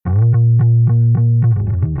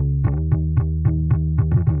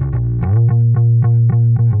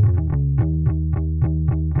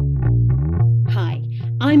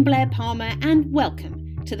I'm Blair Palmer, and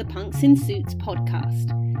welcome to the Punks in Suits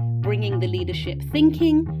podcast, bringing the leadership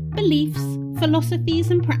thinking, beliefs, philosophies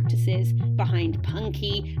and practices behind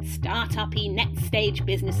punky, start-uppy, next stage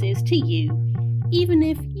businesses to you, even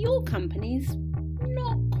if your company's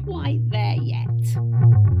not quite there yet.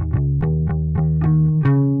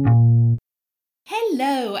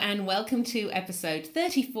 Hello and welcome to episode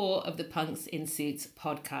 34 of the Punks in Suits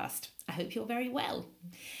podcast. I hope you're very well.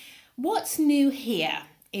 What's new here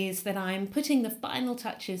is that I'm putting the final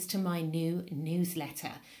touches to my new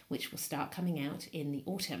newsletter, which will start coming out in the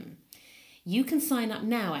autumn. You can sign up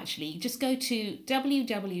now, actually. Just go to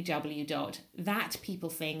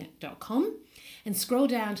www.thatpeoplething.com and scroll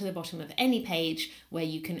down to the bottom of any page where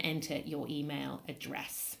you can enter your email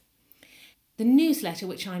address. The newsletter,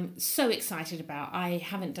 which I'm so excited about, I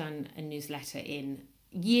haven't done a newsletter in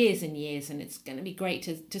years and years, and it's going to be great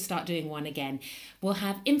to start doing one again. We'll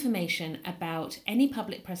have information about any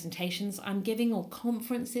public presentations I'm giving or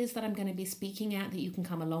conferences that I'm going to be speaking at that you can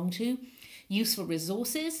come along to. Useful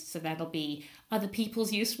resources, so that'll be other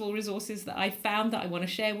people's useful resources that I've found that I want to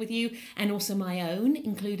share with you, and also my own,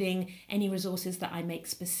 including any resources that I make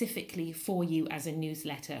specifically for you as a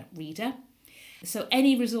newsletter reader. So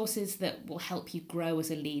any resources that will help you grow as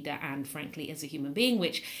a leader and, frankly, as a human being,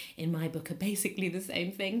 which in my book are basically the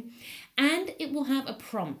same thing. And it will have a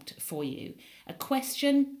prompt for you, a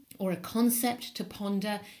question or a concept to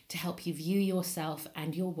ponder to help you view yourself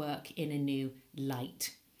and your work in a new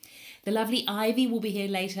light. The lovely Ivy will be here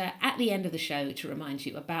later at the end of the show to remind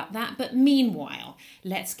you about that. But meanwhile,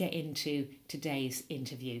 let's get into today's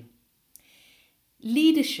interview.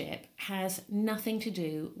 Leadership has nothing to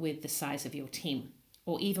do with the size of your team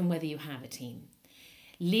or even whether you have a team.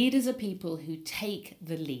 Leaders are people who take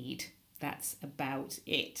the lead. That's about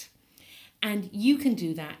it. And you can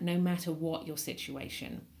do that no matter what your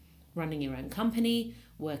situation. Running your own company,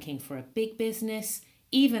 working for a big business,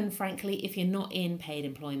 even, frankly, if you're not in paid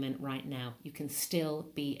employment right now, you can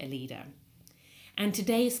still be a leader. And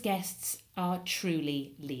today's guests are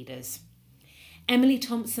truly leaders. Emily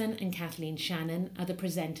Thompson and Kathleen Shannon are the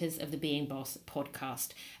presenters of the Being Boss podcast,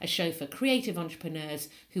 a show for creative entrepreneurs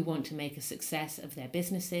who want to make a success of their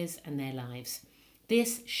businesses and their lives.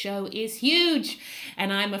 This show is huge,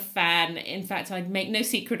 and I'm a fan. In fact, I'd make no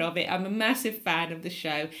secret of it. I'm a massive fan of the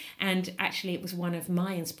show, and actually it was one of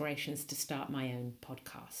my inspirations to start my own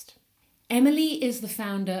podcast. Emily is the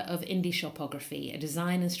founder of Indie Shopography, a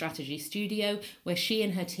design and strategy studio where she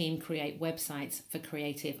and her team create websites for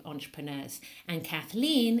creative entrepreneurs. And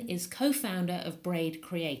Kathleen is co-founder of Braid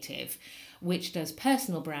Creative, which does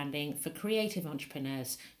personal branding for creative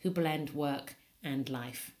entrepreneurs who blend work and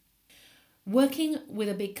life. Working with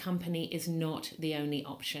a big company is not the only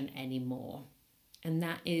option anymore, and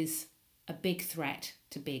that is a big threat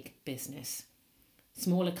to big business.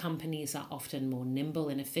 Smaller companies are often more nimble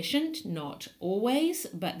and efficient, not always,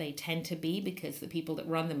 but they tend to be because the people that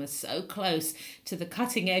run them are so close to the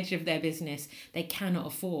cutting edge of their business, they cannot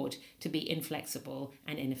afford to be inflexible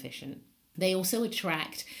and inefficient. They also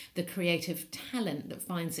attract the creative talent that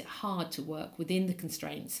finds it hard to work within the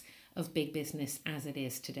constraints of big business as it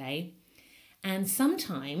is today. And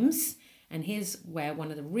sometimes, and here's where one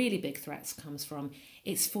of the really big threats comes from,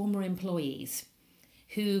 it's former employees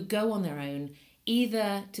who go on their own,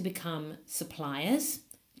 either to become suppliers,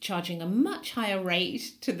 charging a much higher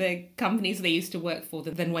rate to the companies they used to work for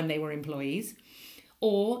than when they were employees,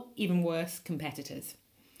 or even worse, competitors.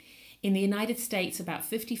 In the United States, about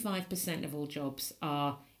 55% of all jobs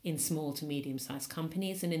are in small to medium-sized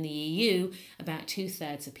companies, and in the EU, about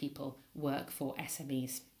 2/3 of people work for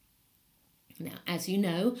SMEs. Now, as you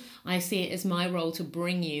know, I see it as my role to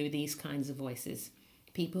bring you these kinds of voices.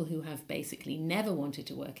 People who have basically never wanted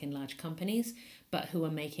to work in large companies, but who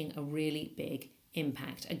are making a really big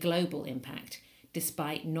impact, a global impact,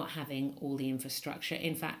 despite not having all the infrastructure.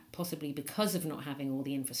 In fact, possibly because of not having all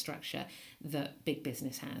the infrastructure that big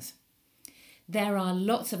business has. There are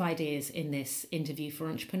lots of ideas in this interview for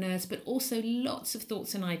entrepreneurs, but also lots of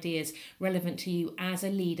thoughts and ideas relevant to you as a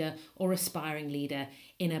leader or aspiring leader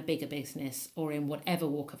in a bigger business or in whatever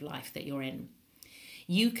walk of life that you're in.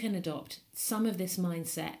 You can adopt some of this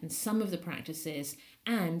mindset and some of the practices,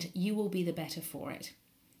 and you will be the better for it,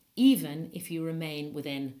 even if you remain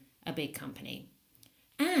within a big company.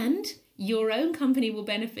 And your own company will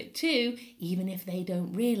benefit too, even if they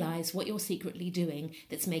don't realize what you're secretly doing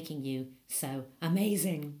that's making you so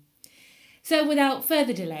amazing. So without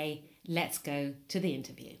further delay, let's go to the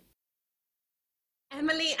interview.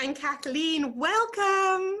 Emily and Kathleen,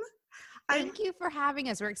 welcome. Thank you for having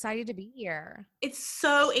us. We're excited to be here. It's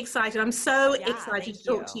so exciting. I'm so excited to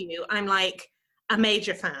talk to you. I'm like a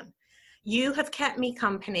major fan. You have kept me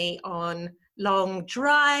company on long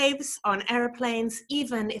drives, on airplanes,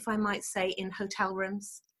 even if I might say in hotel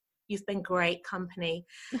rooms. You've been great company.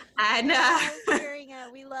 And hearing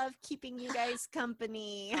it. We love keeping you guys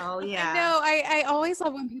company. oh yeah. No, I always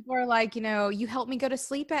love when people are like, you help me go to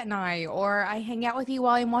sleep at night, or I hang out with you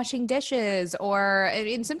while I'm washing dishes,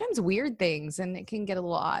 and sometimes weird things, and it can get a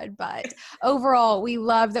little odd. But overall, we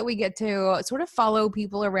love that we get to sort of follow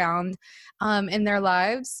people around in their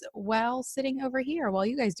lives while sitting over here while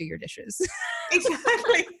you guys do your dishes.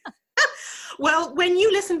 Exactly. Well, when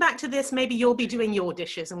you listen back to this, maybe you'll be doing your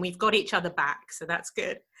dishes and we've got each other back. So that's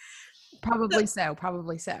good. Probably so.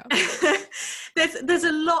 There's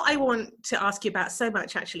a lot I want to ask you about, so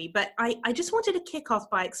much actually, but I just wanted to kick off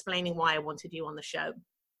by explaining why I wanted you on the show.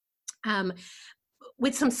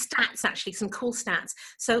 With some stats, actually, some cool stats.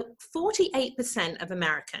 So 48% of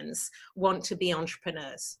Americans want to be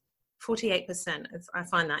entrepreneurs. 48%. I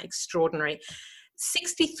find that extraordinary.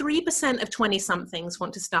 63% of 20-somethings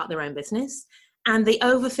want to start their own business. And the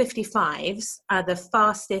over 55s are the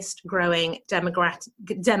fastest growing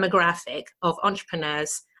demographic of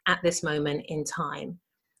entrepreneurs at this moment in time.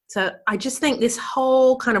 So I just think this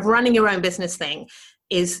whole kind of running your own business thing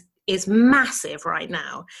is massive right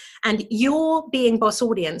now. And your Being Boss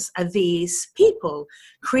audience are these people,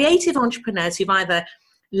 creative entrepreneurs who've either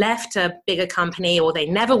left a bigger company or they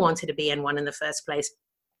never wanted to be in one in the first place.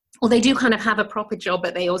 Or they do kind of have a proper job,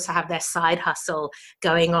 but they also have their side hustle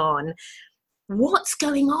going on. What's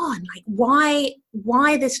going on? Like,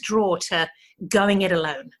 why this draw to going it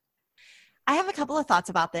alone? I have a couple of thoughts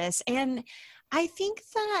about this. And I think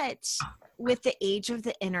that with the age of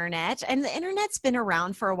the internet, and the internet's been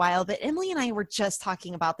around for a while, but Emily and I were just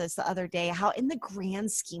talking about this the other day, how in the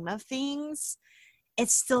grand scheme of things,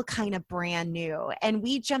 it's still kind of brand new. And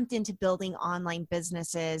we jumped into building online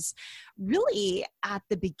businesses really at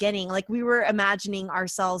the beginning. Like, we were imagining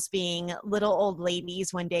ourselves being little old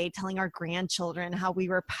ladies one day telling our grandchildren how we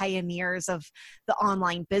were pioneers of the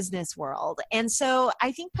online business world. And so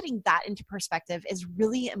I think putting that into perspective is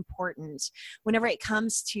really important whenever it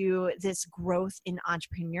comes to this growth in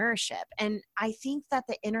entrepreneurship. And I think that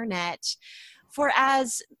the internet, for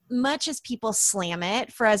as much as people slam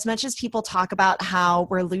it, for as much as people talk about how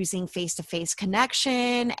we're losing face-to-face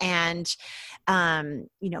connection and,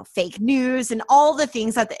 fake news and all the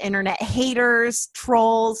things that the internet, haters,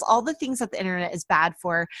 trolls, all the things that the internet is bad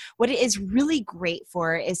for, what it is really great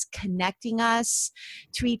for is connecting us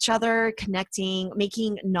to each other,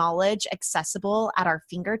 making knowledge accessible at our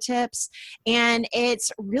fingertips. And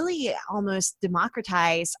it's really almost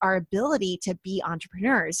democratized our ability to be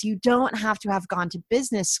entrepreneurs. You don't have to have gone to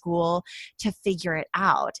business school to figure it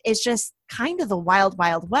out. It's just kind of the wild,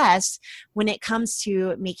 wild west when it comes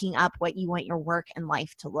to making up what you want your work and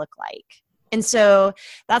life to look like. And so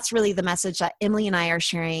that's really the message that Emily and I are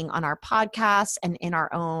sharing on our podcast and in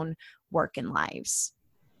our own work and lives.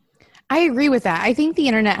 I agree with that. I think the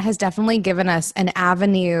internet has definitely given us an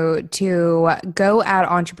avenue to go at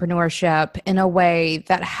entrepreneurship in a way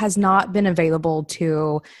that has not been available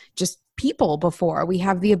to just people before. We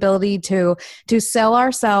have the ability to sell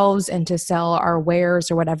ourselves and to sell our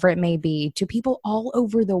wares or whatever it may be to people all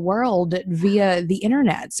over the world via the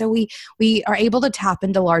internet. So we are able to tap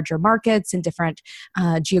into larger markets and different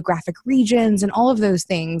geographic regions and all of those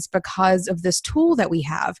things because of this tool that we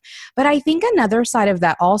have. But I think another side of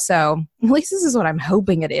that also, at least this is what I'm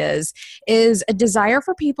hoping it is a desire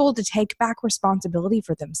for people to take back responsibility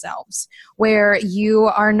for themselves, where you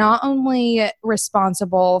are not only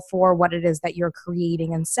responsible for what it is that you're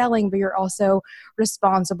creating and selling, but you're also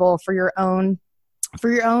responsible for your own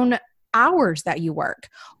hours that you work,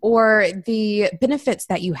 or the benefits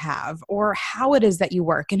that you have, or how it is that you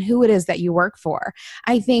work and who it is that you work for.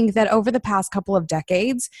 I think that over the past couple of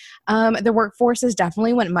decades, the workforce has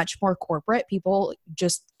definitely went much more corporate. People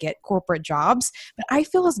just get corporate jobs. But I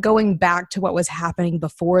feel it's going back to what was happening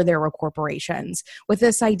before there were corporations, with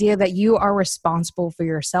this idea that you are responsible for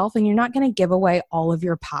yourself and you're not going to give away all of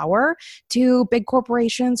your power to big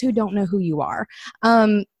corporations who don't know who you are.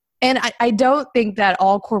 And I don't think that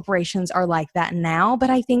all corporations are like that now,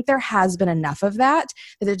 but I think there has been enough of that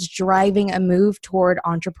it's driving a move toward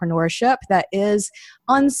entrepreneurship that is,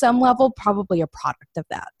 on some level, probably a product of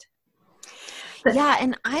that. Yeah.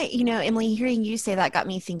 And Emily, hearing you say that got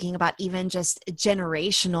me thinking about even just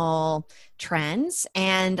generational trends.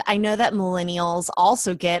 And I know that millennials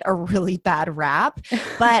also get a really bad rap,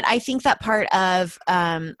 but I think that part of,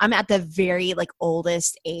 I'm at the very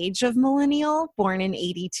oldest age of millennial, born in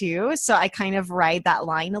 82. So I kind of ride that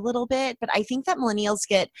line a little bit, but I think that millennials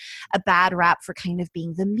get a bad rap for kind of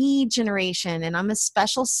being the me generation. And I'm a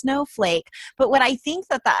special snowflake. But what I think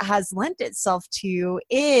that has lent itself to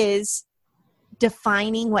is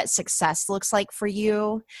defining what success looks like for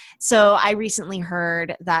you. So I recently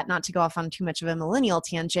heard that, not to go off on too much of a millennial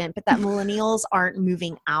tangent, but that millennials aren't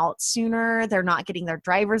moving out sooner. They're not getting their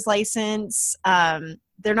driver's license.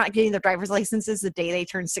 They're not getting their driver's licenses the day they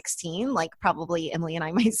turn 16, like probably Emily and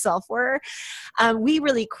I myself were. We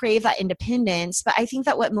really crave that independence, but I think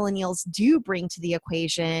that what millennials do bring to the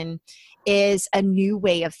equation is a new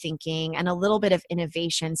way of thinking and a little bit of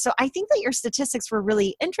innovation. So I think that your statistics were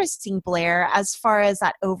really interesting, Blair, as far as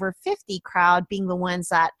that over 50 crowd being the ones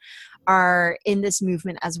that are in this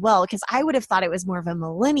movement as well, because I would have thought it was more of a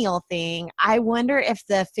millennial thing. I wonder if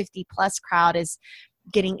the 50 plus crowd is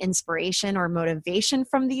getting inspiration or motivation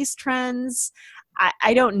from these trends.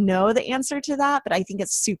 I don't know the answer to that, but I think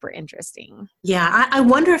it's super interesting. Yeah, I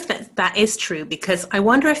wonder if that is true, because I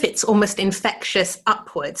wonder if it's almost infectious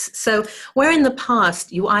upwards. So where in the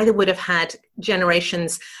past you either would have had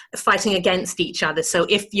generations fighting against each other. So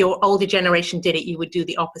if your older generation did it, you would do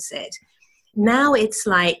the opposite. Now it's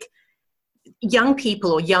like young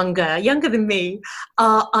people, or younger than me,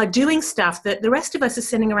 are doing stuff that the rest of us are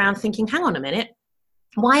sitting around thinking, hang on a minute.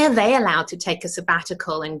 Why are they allowed to take a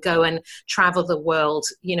sabbatical and go and travel the world,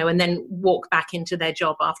 and then walk back into their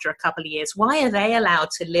job after a couple of years? Why are they allowed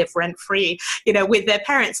to live rent-free, with their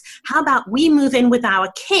parents? How about we move in with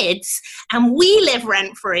our kids and we live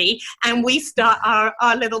rent-free and we start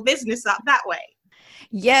our little business up that way?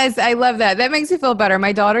 Yes, I love that. That makes me feel better.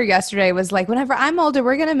 My daughter yesterday was like, whenever I'm older,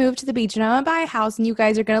 we're going to move to the beach and I'm going to buy a house and you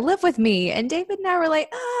guys are going to live with me. And David and I were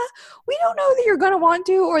like, we don't know that you're going to want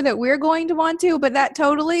to or that we're going to want to, but that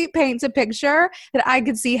totally paints a picture that I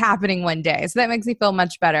could see happening one day. So that makes me feel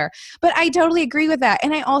much better. But I totally agree with that.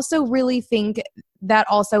 And I also really think that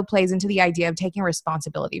also plays into the idea of taking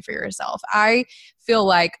responsibility for yourself. I feel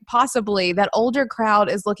like possibly that older crowd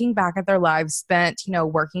is looking back at their lives spent,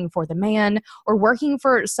 working for the man or working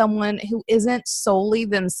for someone who isn't solely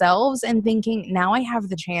themselves and thinking, now I have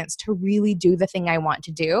the chance to really do the thing I want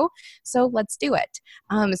to do. So let's do it.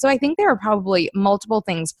 So I think there are probably multiple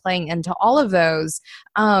things playing into all of those.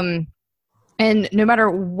 And no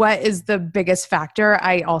matter what is the biggest factor,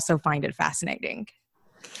 I also find it fascinating.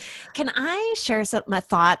 Can I share a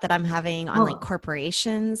thought that I'm having on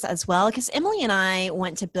corporations as well? Because Emily and I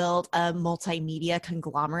want to build a multimedia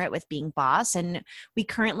conglomerate with Being Boss, and we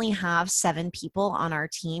currently have 7 people on our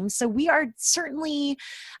team. So we are certainly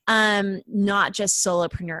not just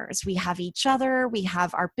solopreneurs. We have each other, we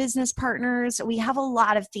have our business partners, we have a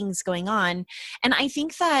lot of things going on. And I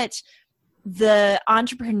think that the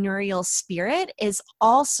entrepreneurial spirit is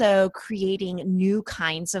also creating new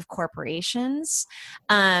kinds of corporations.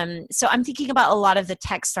 So I'm thinking about a lot of the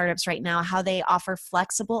tech startups right now, how they offer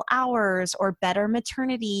flexible hours or better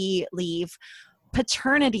maternity leave,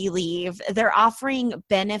 paternity leave. They're offering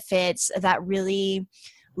benefits that really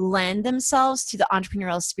lend themselves to the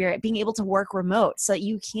entrepreneurial spirit, being able to work remote so that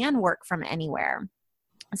you can work from anywhere.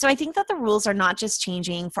 So I think that the rules are not just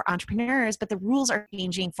changing for entrepreneurs, but the rules are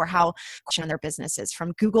changing for how their businesses,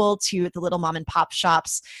 from Google to the little mom and pop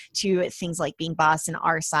shops to things like Being Boss and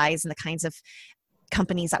our size and the kinds of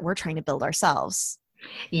companies that we're trying to build ourselves.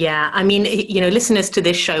 Yeah, I mean, listeners to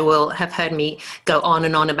this show will have heard me go on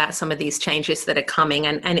and on about some of these changes that are coming.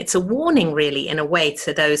 And it's a warning, really, in a way,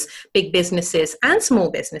 to those big businesses and small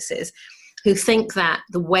businesses who think that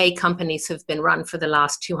the way companies have been run for the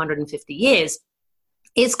last 250 years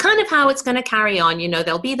it's kind of how it's going to carry on.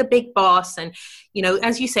 They'll be the big boss and,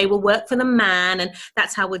 as you say, we'll work for the man and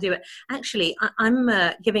that's how we'll do it. Actually, I'm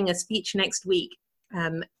giving a speech next week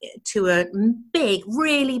to a big,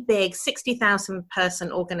 really big 60,000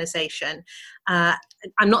 person organization. I'm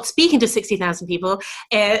not speaking to 60,000 people.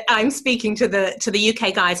 I'm speaking to the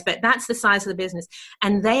UK guys, but that's the size of the business.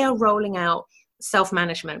 And they are rolling out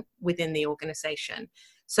self-management within the organization.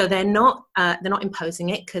 So they're not imposing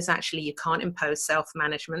it, because actually you can't impose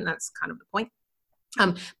self-management. That's kind of the point.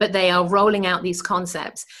 But they are rolling out these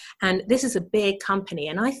concepts. And this is a big company.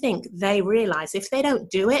 And I think they realize if they don't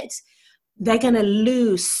do it, they're going to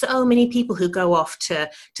lose so many people who go off to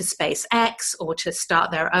SpaceX or to start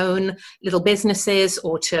their own little businesses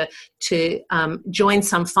or to join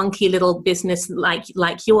some funky little business like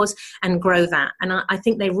yours and grow that. And I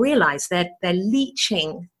think they realize they're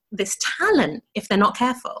leeching this talent if they're not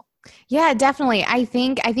careful. Yeah, definitely. I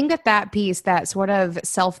think that piece, that sort of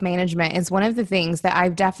self-management, is one of the things that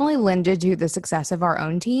I've definitely lended to the success of our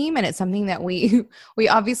own team. And it's something that we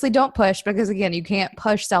obviously don't push, because again, you can't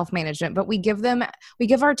push self-management, but we give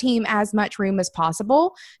our team as much room as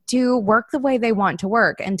possible to work the way they want to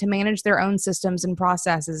work and to manage their own systems and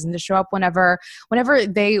processes, and to show up whenever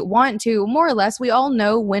they want to. More or less, we all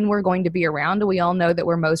know when we're going to be around. We all know that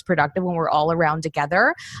we're most productive when we're all around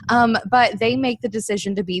together. But they make the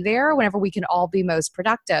decision to be there whenever we can all be most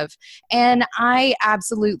productive. And I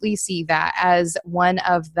absolutely see that as one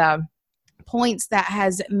of the points that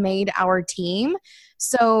has made our team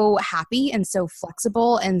so happy and so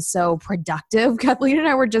flexible and so productive. Kathleen and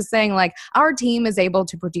I were just saying, like, our team is able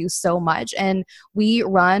to produce so much, and we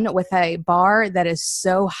run with a bar that is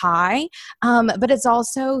so high, but it's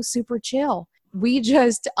also super chill. We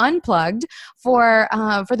just unplugged for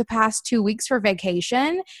the past 2 weeks for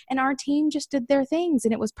vacation, and our team just did their things,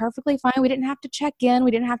 and it was perfectly fine. We didn't have to check in.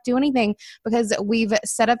 We didn't have to do anything, because we've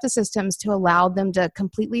set up the systems to allow them to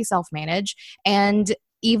completely self-manage. And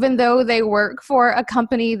even though they work for a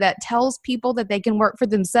company that tells people that they can work for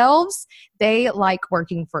themselves, they like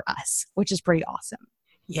working for us, which is pretty awesome.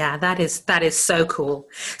 Yeah, that is so cool.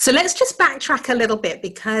 So let's just backtrack a little bit,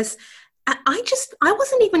 because I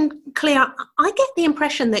wasn't even clear. I get the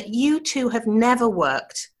impression that you two have never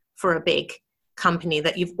worked for a big company,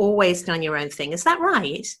 that you've always done your own thing. Is that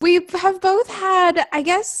right? We have both had, I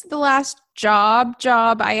guess the last job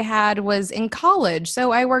I had was in college.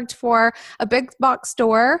 So I worked for a big box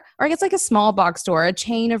store, or I guess like a small box store, a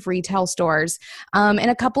chain of retail stores, in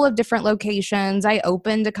a couple of different locations. I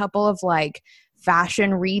opened a couple of like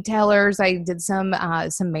fashion retailers. I did some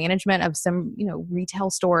management of some, retail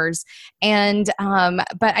stores. And,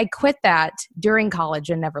 but I quit that during college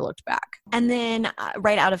and never looked back. And then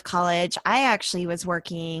right out of college, I actually was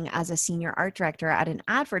working as a senior art director at an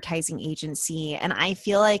advertising agency. And I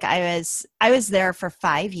feel like I was there for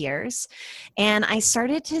 5 years, and I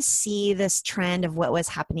started to see this trend of what was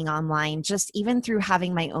happening online, just even through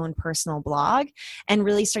having my own personal blog, and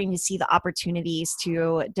really starting to see the opportunities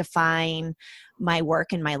to define my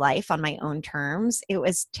work and my life on my own terms. It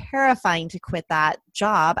was terrifying to quit that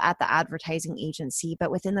job at the advertising agency, but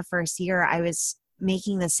within the first year, I was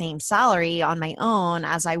making the same salary on my own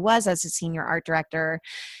as I was as a senior art director.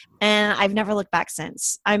 And I've never looked back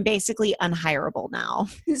since. I'm basically unhireable now.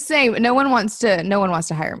 Same. No one wants to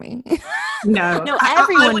hire me. No,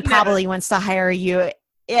 everyone probably wants to hire you.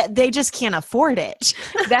 They just can't afford it.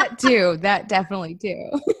 That too. That definitely too.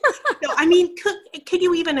 No, I mean, could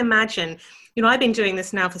you even imagine? I've been doing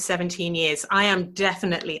this now for 17 years. I am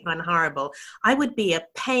definitely unhireable. I would be a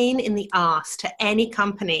pain in the ass to any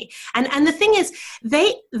company. And the thing is,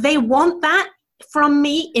 they want that from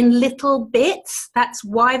me in little bits. That's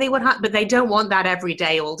why they would but they don't want that every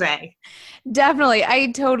day, all day. Definitely.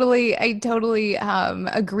 I totally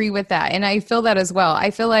agree with that. And I feel that as well. I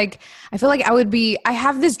feel like I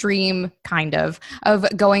have this dream kind of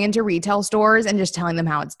going into retail stores and just telling them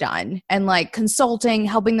how it's done, and like consulting,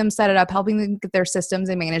 helping them set it up, helping them get their systems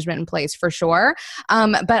and management in place, for sure.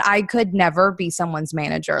 But I could never be someone's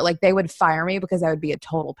manager. Like, they would fire me because I would be a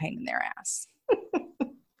total pain in their ass.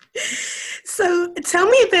 So tell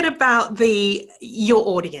me a bit about your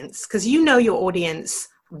audience, because you know your audience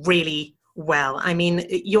really well. I mean,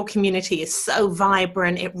 your community is so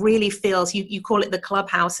vibrant. It really feels, you call it the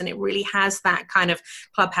clubhouse, and it really has that kind of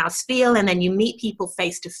clubhouse feel. And then you meet people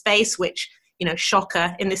face to face, which,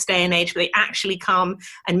 shocker in this day and age, but they actually come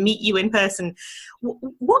and meet you in person.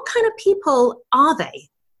 What kind of people are they?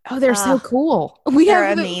 Oh, they're so cool.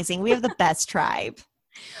 They're amazing. We have the best tribe.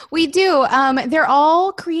 We do. They're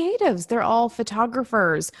all creatives. They're all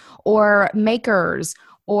photographers or makers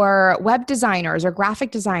or web designers or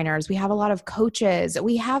graphic designers. We have a lot of coaches.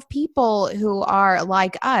 We have people who are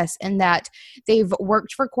like us in that they've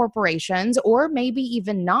worked for corporations, or maybe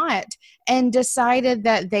even not, and decided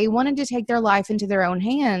that they wanted to take their life into their own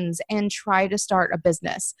hands and try to start a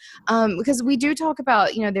business. Because we do talk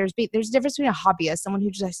about, there's a difference between a hobbyist, someone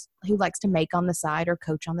who likes to make on the side or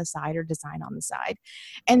coach on the side or design on the side.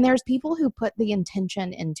 And there's people who put the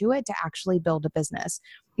intention into it to actually build a business.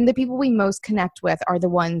 And the people we most connect with are the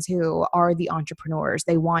ones who are the entrepreneurs.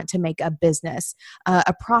 They want to make a business,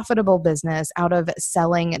 a profitable business out of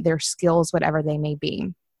selling their skills, whatever they may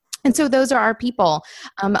be. And so those are our people.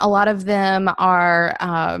 A lot of them are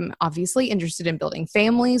obviously interested in building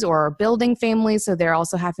families or building families. So they're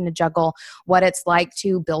also having to juggle what it's like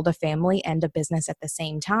to build a family and a business at the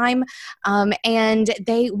same time. And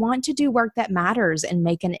they want to do work that matters and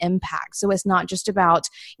make an impact. So it's not just about,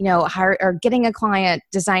 getting a client,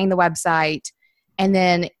 designing the website, and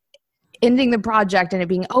then ending the project and it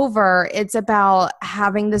being over. It's about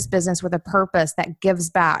having this business with a purpose that gives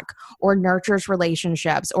back or nurtures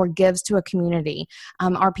relationships or gives to a community.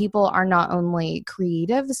 Our people are not only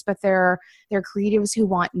creatives, but they're creatives who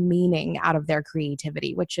want meaning out of their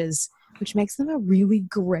creativity, which makes them a really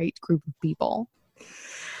great group of people.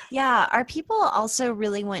 Yeah, our people also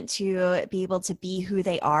really want to be able to be who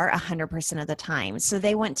they are 100% of the time. So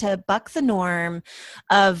they want to buck the norm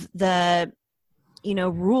of the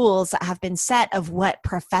rules that have been set of what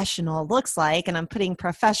professional looks like. And I'm putting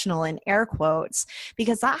professional in air quotes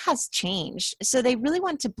because that has changed. So they really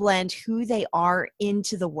want to blend who they are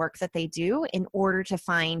into the work that they do in order to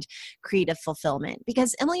find creative fulfillment.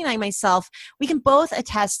 Because Emily and I, myself, we can both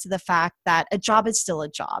attest to the fact that a job is still a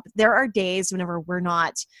job. There are days whenever we're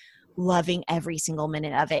not loving every single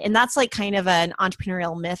minute of it. And that's like kind of an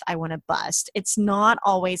entrepreneurial myth I want to bust. It's not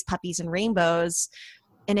always puppies and rainbows.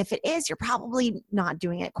 And if it is, you're probably not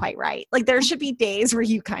doing it quite right. Like there should be days where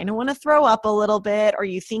you kind of want to throw up a little bit, or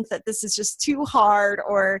you think that this is just too hard,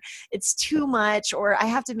 or it's too much, or I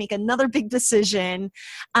have to make another big decision.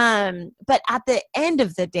 But at the end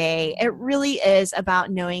of the day, it really is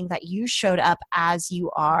about knowing that you showed up as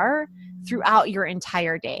you are throughout your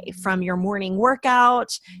entire day, from your morning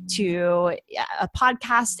workout to a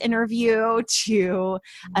podcast interview, to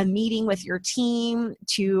a meeting with your team,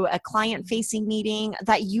 to a client-facing meeting,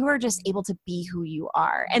 that you are just able to be who you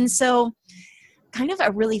are. And so kind of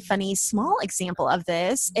a really funny small example of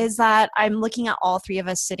this is that I'm looking at all three of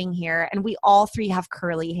us sitting here, and we all three have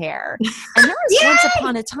curly hair. And there was once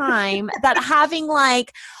upon a time that having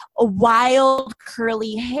like a wild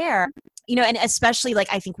curly hair, and especially like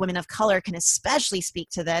I think women of color can especially speak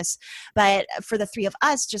to this, but for the three of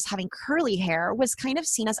us, just having curly hair was kind of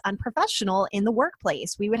seen as unprofessional in the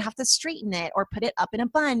workplace. We would have to straighten it or put it up in a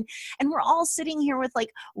bun, and we're all sitting here with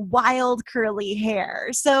like wild curly hair.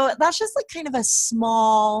 So that's just like kind of a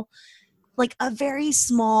very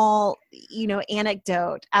small,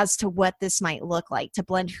 anecdote as to what this might look like to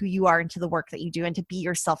blend who you are into the work that you do and to be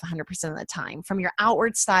yourself 100% of the time, from your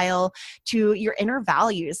outward style to your inner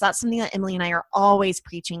values. That's something that Emily and I are always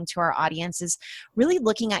preaching to our audience, is really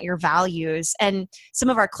looking at your values. And some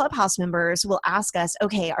of our Clubhouse members will ask us,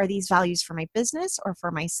 okay, are these values for my business or for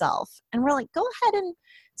myself? And we're like, go ahead and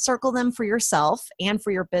circle them for yourself and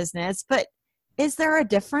for your business. But is there a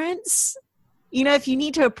difference? If you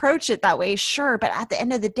need to approach it that way, sure. But at the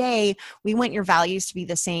end of the day, we want your values to be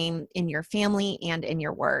the same in your family and in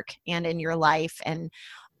your work and in your life, and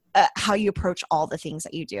how you approach all the things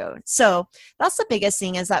that you do. So that's the biggest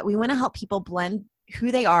thing, is that we want to help people blend who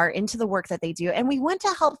they are into the work that they do. And we want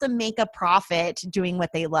to help them make a profit doing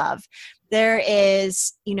what they love. There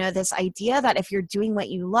is, this idea that if you're doing what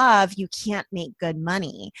you love, you can't make good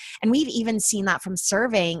money. And we've even seen that from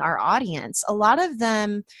surveying our audience. A lot of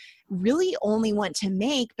them really only want to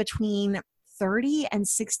make between $30,000 and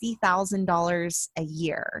 $60,000 a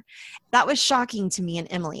year. That was shocking to me and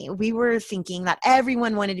Emily. We were thinking that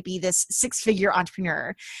everyone wanted to be this six-figure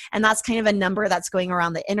entrepreneur, and that's kind of a number that's going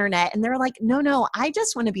around the internet. And they're like, no, I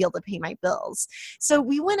just want to be able to pay my bills. So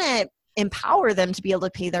we want to empower them to be able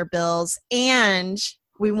to pay their bills, and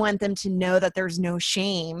we want them to know that there's no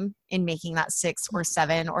shame in making that 6 or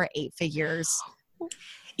 7 or 8 figures.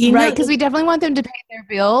 Right, because we definitely want them to pay their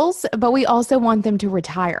bills, but we also want them to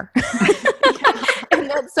retire. And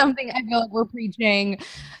that's something I feel like we're preaching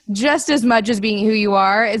just as much as being who you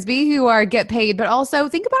are, as be who you are, get paid, but also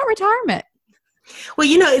think about retirement. Well,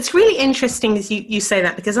 it's really interesting as you say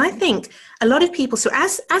that, because I think a lot of people, so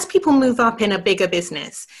as people move up in a bigger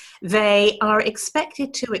business, they are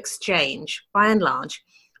expected to exchange, by and large,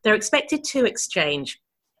 they're expected to exchange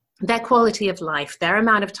their quality of life, their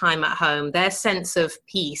amount of time at home, their sense of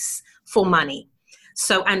peace for money,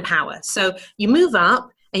 and power. So you move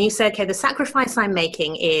up and you say, okay, the sacrifice I'm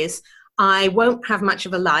making is I won't have much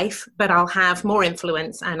of a life, but I'll have more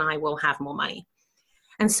influence and I will have more money.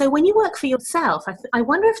 And so when you work for yourself, I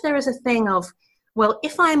wonder if there is a thing of, well,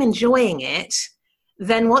 if I'm enjoying it,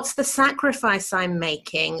 then what's the sacrifice I'm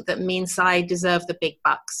making that means I deserve the big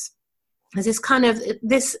bucks? There's this kind of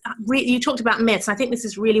you talked about myths. I think this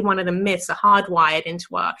is really one of the myths that are hardwired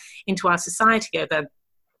into our society over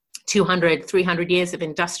 200, 300 years of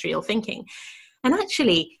industrial thinking. And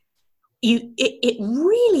actually, it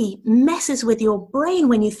really messes with your brain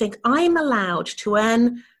when you think, I'm allowed to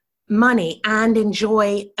earn money and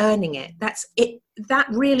enjoy earning it. That's it. That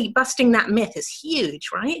really, busting that myth is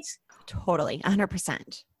huge, right? Totally,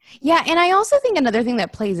 100%. Yeah. And I also think another thing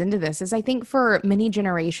that plays into this is I think for many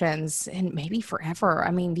generations and maybe forever,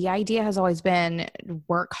 the idea has always been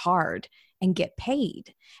work hard and get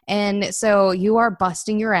paid. And so you are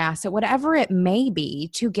busting your ass at whatever it may be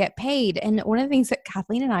to get paid. And one of the things that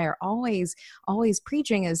Kathleen and I are always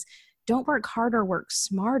preaching is, don't work harder, work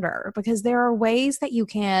smarter, because there are ways that you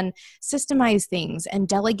can systemize things and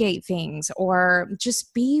delegate things, or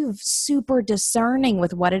just be super discerning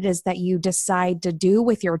with what it is that you decide to do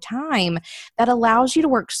with your time that allows you to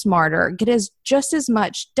work smarter, get just as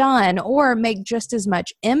much done, or make just as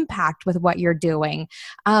much impact with what you're doing,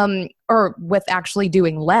 or with actually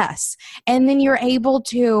doing less. And then you're able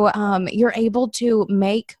to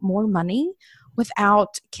make more money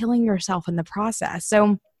without killing yourself in the process.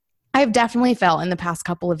 So I've definitely felt in the past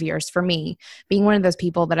couple of years, for me, being one of those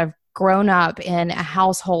people that have grown up in a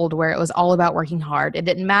household where it was all about working hard. It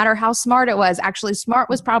didn't matter how smart it was. Actually, smart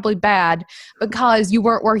was probably bad because you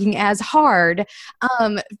weren't working as hard,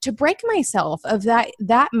 to break myself of that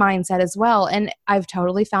mindset as well. And I've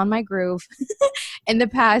totally found my groove in the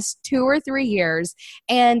past 2 or 3 years.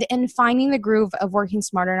 And in finding the groove of working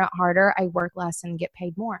smarter, not harder, I work less and get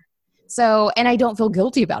paid more. So, and I don't feel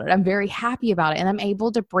guilty about it. I'm very happy about it. And I'm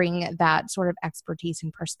able to bring that sort of expertise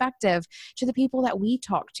and perspective to the people that we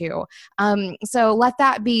talk to. So let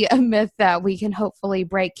that be a myth that we can hopefully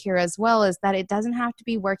break here as well, is that it doesn't have to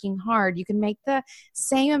be working hard. You can make the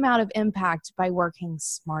same amount of impact by working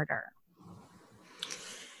smarter.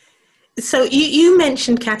 So you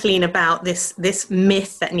mentioned, Kathleen, about this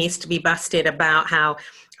myth that needs to be busted about how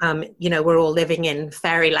we're all living in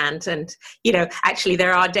fairyland, and actually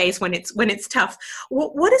there are days when it's tough.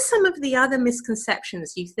 What are some of the other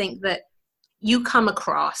misconceptions you think that you come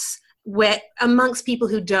across where amongst people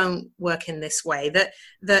who don't work in this way, that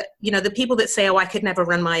the people that say, oh, I could never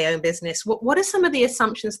run my own business? What are some of the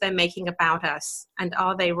assumptions they're making about us, and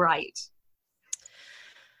are they right?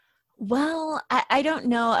 Well, I don't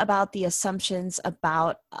know about the assumptions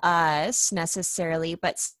about us necessarily,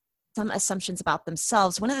 but some assumptions about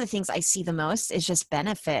themselves. One of the things I see the most is just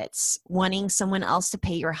benefits, wanting someone else to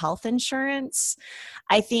pay your health insurance.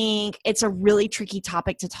 I think it's a really tricky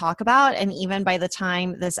topic to talk about. And even by the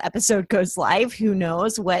time this episode goes live, who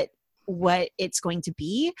knows what it's going to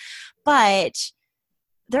be. But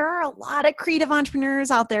there are a lot of creative entrepreneurs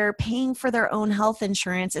out there paying for their own health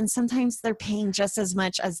insurance, and sometimes they're paying just as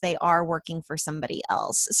much as they are working for somebody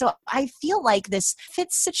else. So I feel like this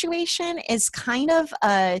fits situation is kind of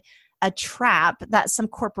a trap that some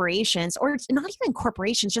corporations, or not even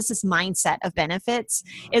corporations, just this mindset of benefits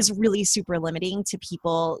is really super limiting to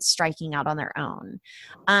people striking out on their own.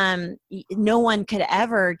 No one could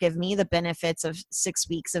ever give me the benefits of 6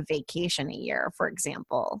 weeks of vacation a year, for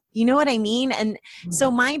example. You know what I mean? And so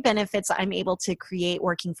my benefits I'm able to create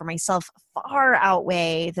working for myself far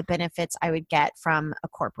outweigh the benefits I would get from a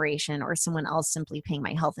corporation or someone else simply paying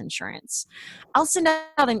my health insurance. I'll send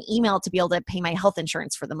out an email to be able to pay my health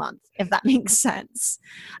insurance for the month, if that makes sense.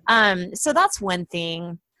 So that's one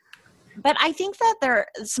thing. But I think that there are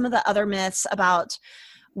some of the other myths about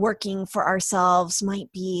working for ourselves might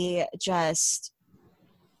be just,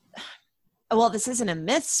 well, this isn't a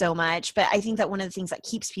myth so much, but I think that one of the things that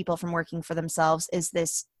keeps people from working for themselves is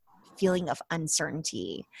this feeling of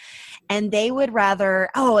uncertainty. And they would rather,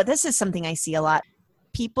 this is something I see a lot.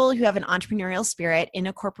 People who have an entrepreneurial spirit in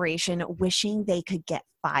a corporation wishing they could get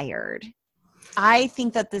fired. I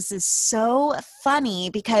think that this is so funny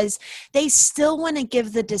because they still want to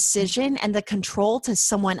give the decision and the control to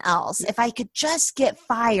someone else. If I could just get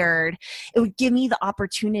fired, it would give me the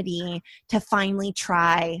opportunity to finally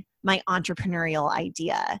try my entrepreneurial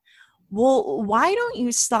idea. Well, why don't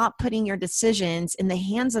you stop putting your decisions in the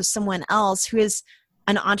hands of someone else who is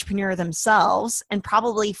an entrepreneur themselves and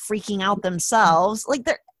probably freaking out themselves?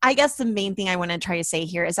 I guess the main thing I want to try to say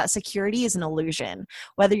here is that security is an illusion.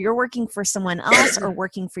 Whether you're working for someone else or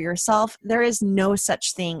working for yourself, there is no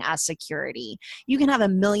such thing as security. You can have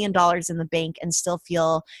 $1 million in the bank and still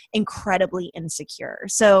feel incredibly insecure.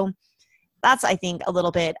 So that's, I think, a little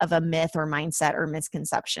bit of a myth or mindset or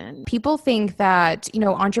misconception. People think that,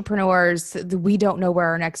 entrepreneurs, we don't know where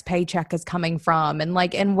our next paycheck is coming from. And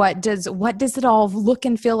what does it all look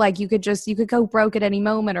and feel like? You could go broke at any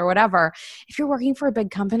moment or whatever. If you're working for a big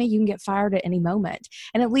company, you can get fired at any moment.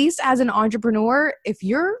 And at least as an entrepreneur, if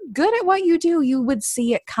you're good at what you do, you would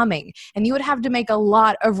see it coming, and you would have to make a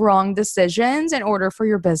lot of wrong decisions in order for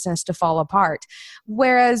your business to fall apart.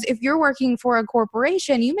 Whereas if you're working for a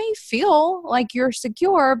corporation, you may feel like you're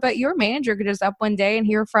secure, but your manager could just up one day and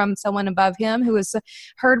hear from someone above him who has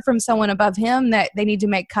heard from someone above him that they need to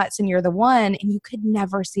make cuts and you're the one, and you could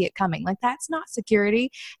never see it coming. That's not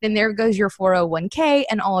security. Then there goes your 401k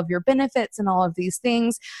and all of your benefits and all of these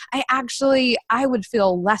things. I would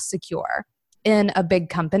feel less secure in a big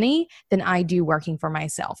company than I do working for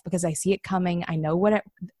myself, because I see it coming. I know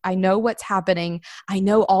what's happening. I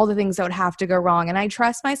know all the things that would have to go wrong. And I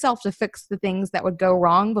trust myself to fix the things that would go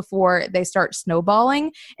wrong before they start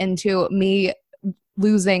snowballing into me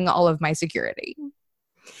losing all of my security.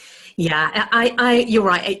 Yeah, you're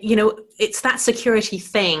right. You know, it's that security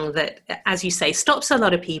thing that, as you say, stops a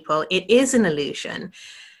lot of people. It is an illusion.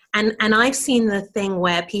 And I've seen the thing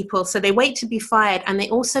where people, so they wait to be fired, and they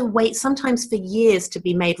also wait sometimes for years to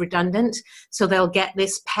be made redundant. So they'll get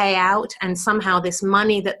this payout, and somehow this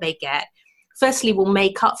money that they get, firstly, will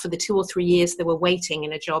make up for the 2 or 3 years they were waiting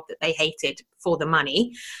in a job that they hated for the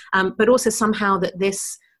money. But also somehow that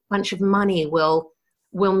this bunch of money will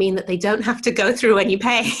mean that they don't have to go through any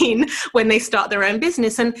pain when they start their own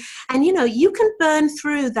business. And you know, you can burn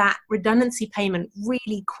through that redundancy payment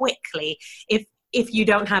really quickly if you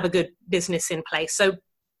don't have a good business in place. So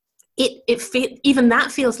even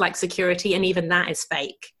that feels like security, and even that is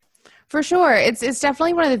fake. For sure. It's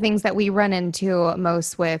definitely one of the things that we run into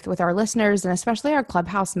most with our listeners, and especially our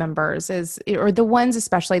Clubhouse members, or the ones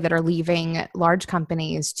especially that are leaving large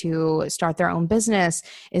companies to start their own business,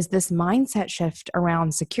 is this mindset shift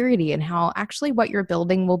around security, and how actually what you're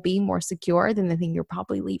building will be more secure than the thing you're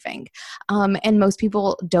probably leaving. And most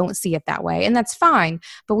people don't see it that way, and that's fine,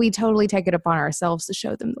 but we totally take it upon ourselves to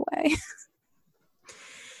show them the way.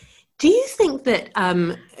 Do you think that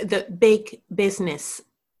that big business,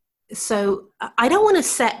 so I don't want to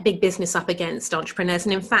set big business up against entrepreneurs.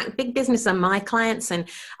 And in fact, big business are my clients. And,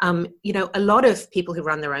 you know, a lot of people who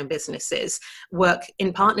run their own businesses work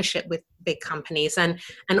in partnership with big companies, and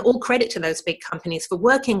all credit to those big companies for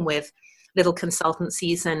working with little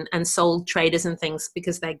consultancies and sole traders and things,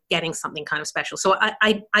 because they're getting something kind of special. So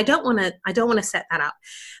I don't want to set that up,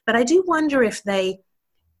 but I do wonder if they,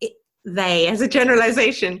 as a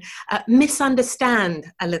generalization, misunderstand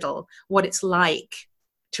a little what it's like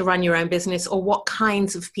to run your own business, or what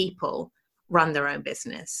kinds of people run their own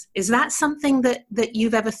business. Is that something that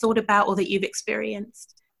you've ever thought about, or that you've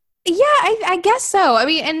experienced? Yeah, I guess so. I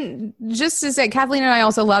mean, and just to say, Kathleen and I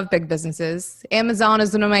also love big businesses. Amazon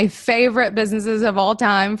is one of my favorite businesses of all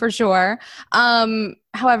time, for sure.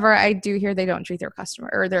 However, I do hear they don't treat their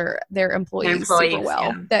customer or their employees super well.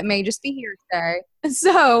 Yeah. That may just be hearsay.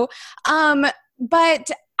 So, but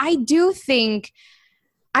I do think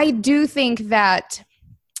that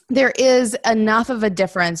there is enough of a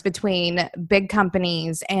difference between big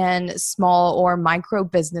companies and small or micro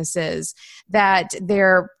businesses that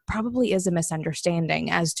there probably is a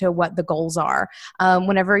misunderstanding as to what the goals are.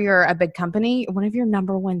 Whenever you're a big company, one of your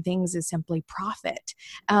number one things is simply profit,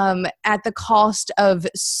 at the cost of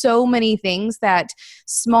so many things that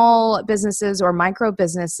small businesses or micro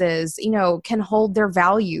businesses, you know, can hold their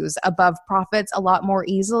values above profits a lot more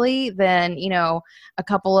easily than, you know, a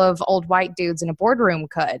couple of old white dudes in a boardroom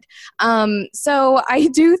could. So I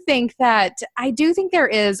do think there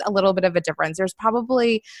is a little bit of a difference. There's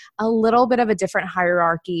probably a little bit of a different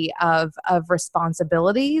hierarchy of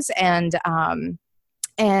responsibilities and I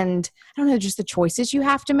don't know, just the choices you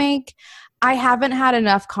have to make. I haven't had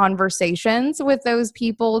enough conversations with those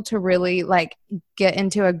people to really like get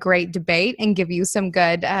into a great debate and give you some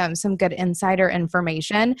good insider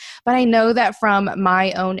information. But I know that from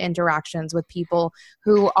my own interactions with people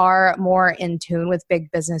who are more in tune with big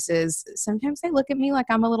businesses, sometimes they look at me like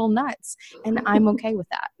I'm a little nuts, and I'm okay with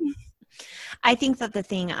that. I think that the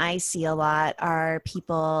thing I see a lot are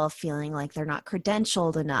people feeling like they're not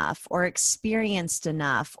credentialed enough or experienced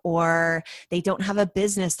enough, or they don't have a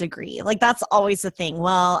business degree. Like, that's always the thing.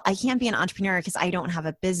 Well, I can't be an entrepreneur because I don't have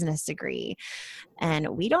a business degree. And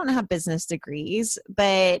we don't have business degrees,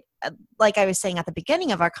 but like I was saying at the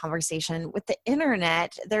beginning of our conversation, with the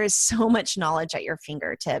internet, there is so much knowledge at your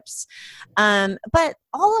fingertips. But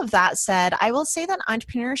all of that said, I will say that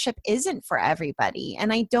entrepreneurship isn't for everybody.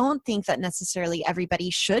 And I don't think that necessarily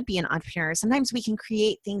everybody should be an entrepreneur. Sometimes we can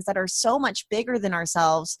create things that are so much bigger than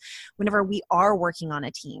ourselves whenever we are working on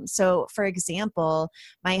a team. So for example,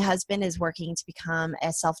 my husband is working to become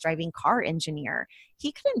a self-driving car engineer.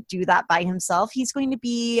 He couldn't do that by himself. He's going to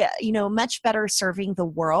be, much better serving the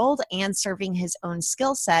world and serving his own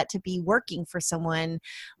skill set to be working for someone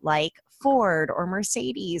like Ford or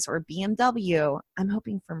Mercedes or BMW. I'm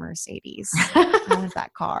hoping for Mercedes. I want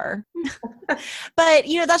that car. But,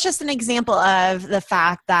 that's just an example of the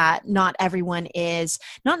fact that not everyone is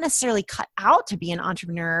not necessarily cut out to be an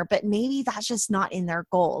entrepreneur, but maybe that's just not in their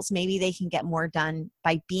goals. Maybe they can get more done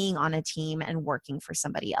by being on a team and working for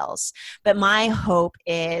somebody else. But my hope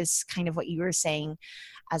is kind of what you were saying,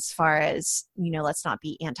 as far as, let's not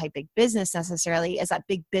be anti-big business necessarily, is that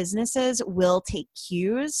big businesses will take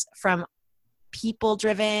cues from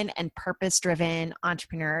people-driven and purpose-driven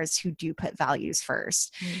entrepreneurs who do put values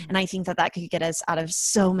first. And I think that that could get us out of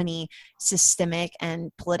so many systemic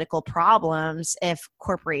and political problems if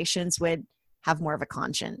corporations would have more of a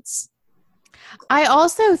conscience. I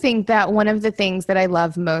also think that one of the things that I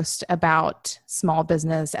love most about small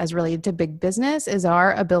business as related to big business is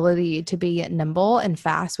our ability to be nimble and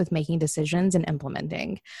fast with making decisions and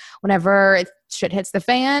implementing. Whenever shit hits the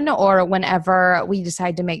fan, or whenever we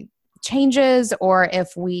decide to make changes, or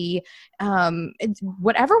if we,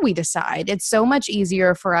 whatever we decide, it's so much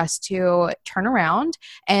easier for us to turn around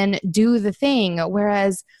and do the thing.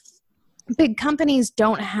 Whereas big companies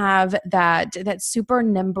don't have that super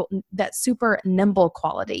nimble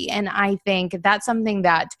quality. And I think that's something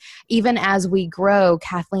that even as we grow,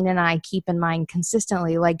 Kathleen and I keep in mind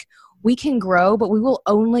consistently, like, we can grow, but we will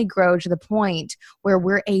only grow to the point where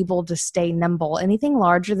we're able to stay nimble. Anything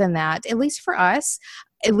larger than that, at least for us,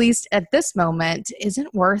 at least at this moment,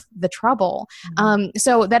 isn't worth the trouble.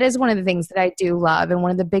 So that is one of the things that I do love. And one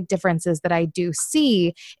of the big differences that I do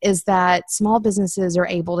see is that small businesses are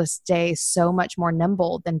able to stay so much more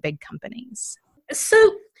nimble than big companies. So,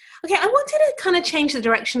 okay, I wanted to kind of change the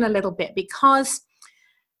direction a little bit, because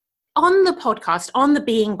on the podcast, on the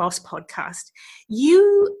Being Boss podcast,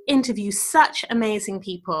 you interview such amazing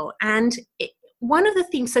people. And one of the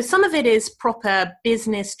themes, so some of it is proper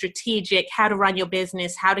business, strategic, how to run your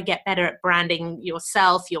business, how to get better at branding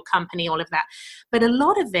yourself, your company, all of that. But a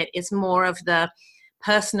lot of it is more of the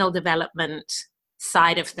personal development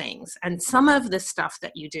side of things. And some of the stuff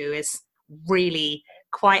that you do is really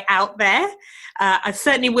quite out there. I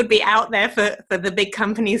certainly would be out there for the big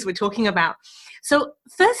companies we're talking about. So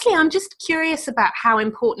firstly, I'm just curious about how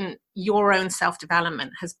important your own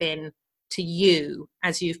self-development has been to you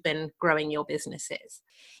as you've been growing your businesses.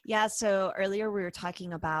 Yeah. So earlier we were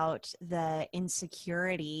talking about the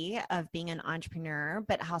insecurity of being an entrepreneur,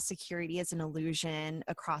 but how security is an illusion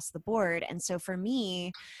across the board. And so for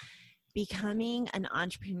me, becoming an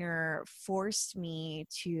entrepreneur forced me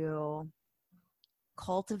to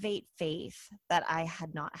cultivate faith that I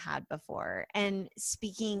had not had before. And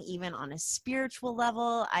speaking even on a spiritual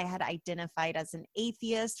level, I had identified as an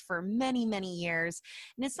atheist for many, many years.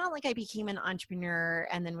 And it's not like I became an entrepreneur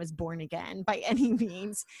and then was born again by any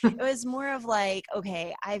means. It was more of like,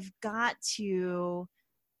 okay, I've got to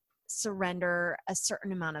surrender a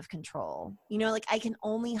certain amount of control. Like, I can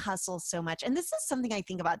only hustle so much. And this is something I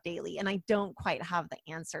think about daily, and I don't quite have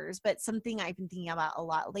the answers, but something I've been thinking about a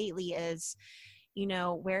lot lately is,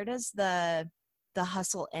 where does the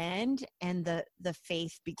hustle end and the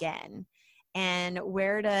faith begin? And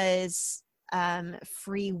where does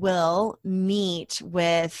free will meet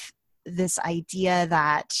with this idea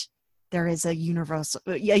that there is a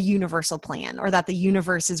universal plan, or that the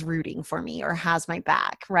universe is rooting for me or has my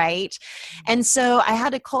back, right? And so I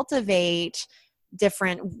had to cultivate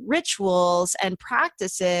different rituals and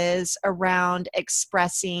practices around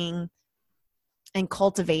expressing and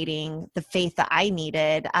cultivating the faith that I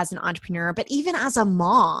needed as an entrepreneur, but even as a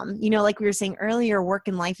mom. Like we were saying earlier, work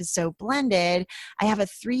and life is so blended. I have a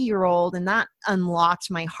 3-year-old, and that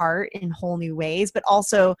unlocked my heart in whole new ways, but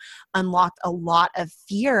also unlocked a lot of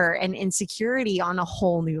fear and insecurity on a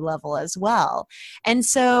whole new level as well. And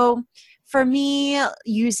so for me,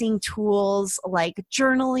 using tools like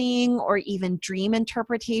journaling or even dream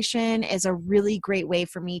interpretation is a really great way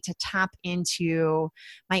for me to tap into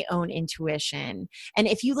my own intuition. And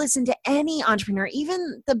if you listen to any entrepreneur,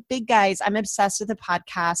 even the big guys, I'm obsessed with the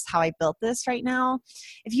podcast, How I Built This right now.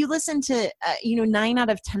 If you listen to, 9 out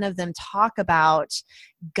of 10 of them talk about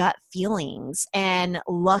gut feelings and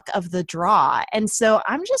luck of the draw. And so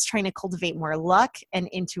I'm just trying to cultivate more luck and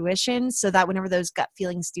intuition so that whenever those gut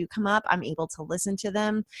feelings do come up, I'm able to listen to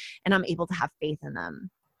them and I'm able to have faith in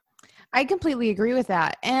them. I completely agree with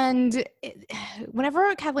that. And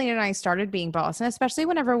whenever Kathleen and I started Being Boss, and especially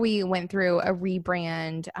whenever we went through a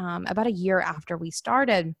rebrand about a year after we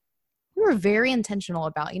started, we were very intentional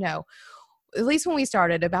about, at least when we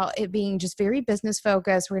started, about it being just very business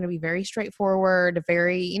focused. We're going to be very straightforward,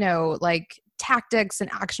 very, like tactics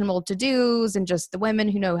and actionable to-dos, and just the women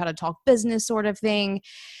who know how to talk business sort of thing.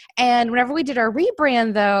 And whenever we did our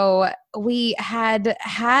rebrand, though, we had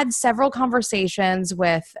several conversations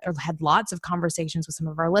had lots of conversations with some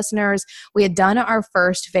of our listeners. We had done our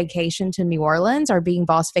first vacation to New Orleans, our Being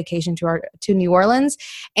Boss vacation to New Orleans.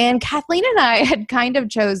 And Kathleen and I had kind of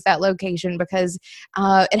chose that location because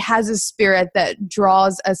it has a spirit that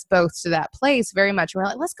draws us both to that place very much. We're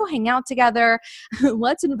like, let's go hang out together.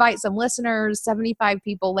 Let's invite some listeners. 75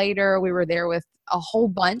 people later, we were there with a whole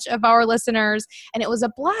bunch of our listeners, and it was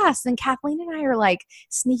a blast. And Kathleen and I are like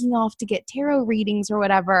sneaking off to get tarot readings or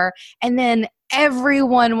whatever. And then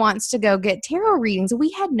everyone wants to go get tarot readings.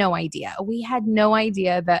 We had no idea. We had no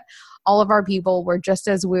idea that all of our people were just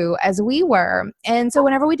as woo as we were. And so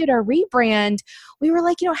whenever we did our rebrand, we were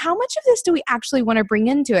like, how much of this do we actually want to bring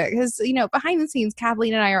into it? Because, behind the scenes,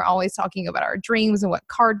 Kathleen and I are always talking about our dreams and what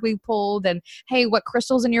card we pulled and, hey, what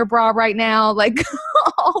crystal's in your bra right now? Like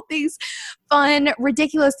all these fun,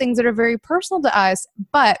 ridiculous things that are very personal to us.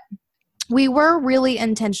 But we were really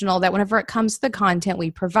intentional that whenever it comes to the content we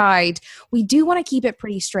provide, we do want to keep it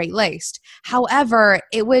pretty straight-laced. However,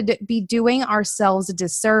 it would be doing ourselves a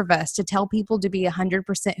disservice to tell people to be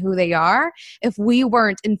 100% who they are if we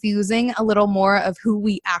weren't infusing a little more of who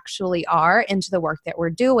we actually are into the work that we're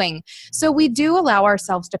doing. So we do allow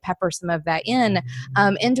ourselves to pepper some of that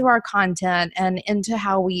into our content and into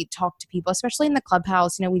how we talk to people, especially in the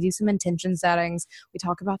clubhouse. We do some intention settings. We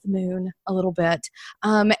talk about the moon a little bit,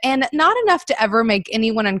 and not enough to ever make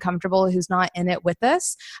anyone uncomfortable who's not in it with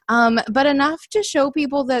us, but enough to show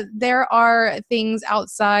people that there are things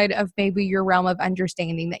outside of maybe your realm of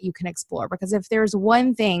understanding that you can explore. Because if there's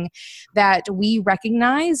one thing that we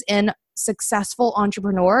recognize in successful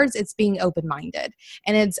entrepreneurs, it's being open-minded,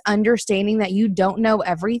 and it's understanding that you don't know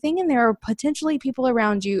everything, and there are potentially people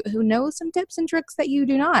around you who know some tips and tricks that you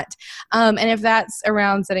do not. And if that's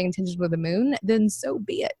around setting intentions with the moon, then so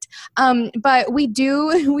be it. But we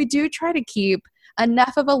do try to keep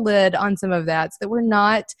enough of a lid on some of that so that we're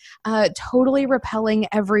not totally repelling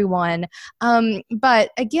everyone.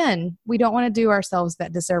 But again, we don't want to do ourselves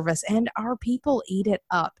that disservice, and our people eat it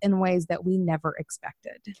up in ways that we never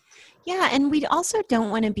expected. Yeah, and we also don't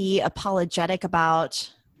want to be apologetic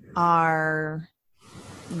about our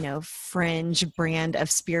fringe brand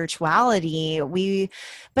of spirituality.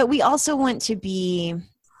 But we also want to be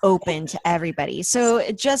open to everybody. So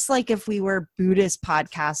just like if we were Buddhist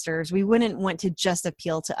podcasters, we wouldn't want to just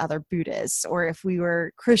appeal to other Buddhists, or if we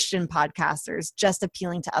were Christian podcasters, just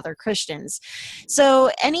appealing to other Christians. So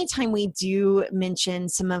anytime we do mention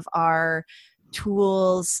some of our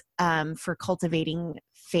tools for cultivating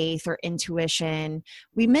faith or intuition,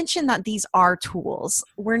 we mention that these are tools.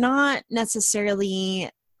 We're not necessarily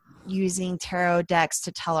using tarot decks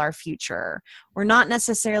to tell our future. We're not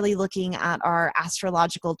necessarily looking at our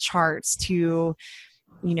astrological charts to,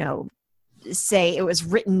 say it was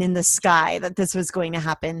written in the sky that this was going to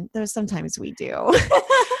happen, though sometimes we do.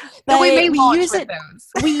 But we use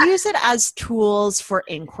it as tools for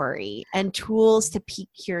inquiry and tools to pique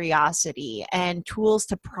curiosity and tools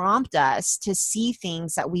to prompt us to see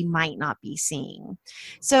things that we might not be seeing.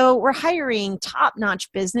 So we're hiring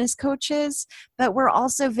top-notch business coaches, but we're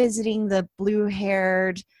also visiting the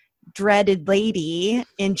blue-haired dreaded lady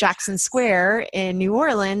in Jackson Square in New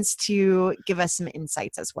Orleans to give us some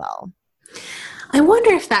insights as well. I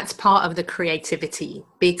wonder if that's part of the creativity,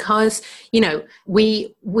 because,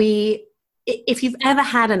 we if you've ever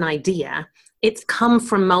had an idea, it's come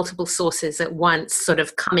from multiple sources at once, sort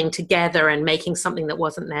of coming together and making something that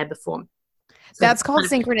wasn't there before. So that's called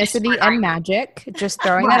synchronicity and magic. Just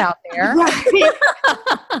throwing that out there.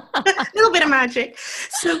 A little bit of magic.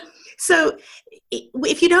 So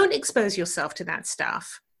if you don't expose yourself to that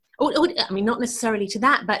stuff, not necessarily to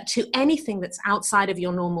that, but to anything that's outside of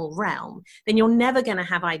your normal realm, then you're never going to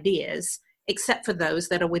have ideas except for those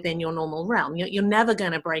that are within your normal realm. You're never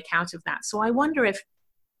going to break out of that. So I wonder if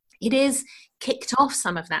it is kicked off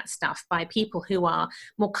some of that stuff by people who are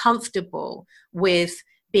more comfortable with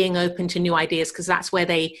being open to new ideas, because that's where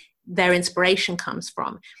their inspiration comes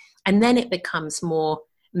from. And then it becomes more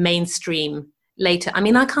mainstream later.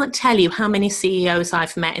 I can't tell you how many CEOs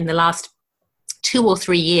I've met in the last 2 or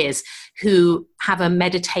 3 years who have a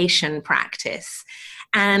meditation practice,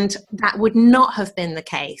 and that would not have been the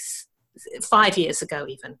case 5 years ago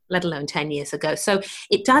even, let alone 10 years ago. So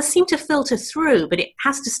it does seem to filter through, but it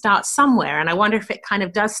has to start somewhere. And I wonder if it kind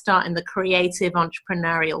of does start in the creative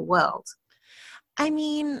entrepreneurial world. I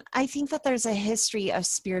think that there's a history of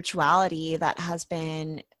spirituality that has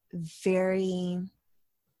been very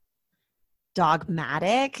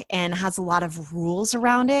dogmatic and has a lot of rules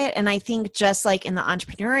around it. And I think just like in the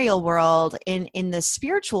entrepreneurial world, in the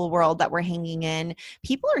spiritual world that we're hanging in,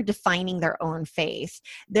 people are defining their own faith.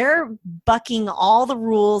 They're bucking all the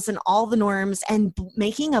rules and all the norms and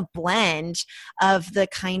making a blend of the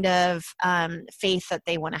kind of faith that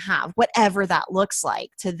they want to have, whatever that looks like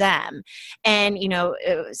to them. And,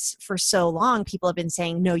 for so long, people have been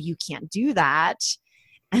saying, no, you can't do that.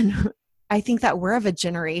 And I think that we're of a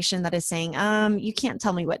generation that is saying, you can't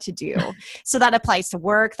tell me what to do. So that applies to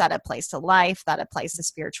work, that applies to life, that applies to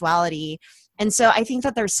spirituality. And so I think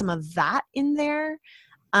that there's some of that in there.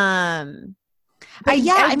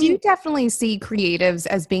 I do definitely see creatives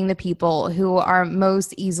as being the people who are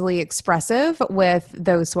most easily expressive with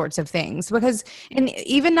those sorts of things, because, and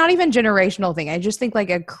even not even generational thing, I just think like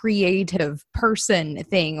a creative person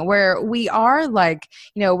thing where we are like,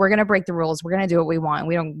 we're going to break the rules. We're going to do what we want.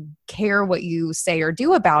 We don't care what you say or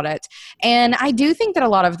do about it. And I do think that a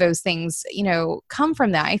lot of those things, come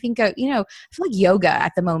from that. I think, I feel like yoga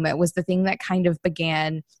at the moment was the thing that kind of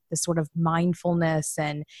began this sort of mindfulness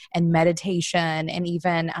and meditation, and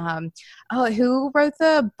even who wrote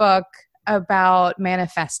the book about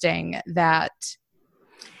manifesting that?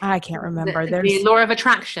 I can't remember. The Law of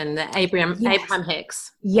Attraction, that Abraham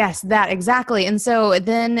Hicks. Yes, that exactly. And so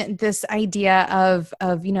then this idea of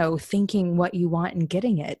thinking what you want and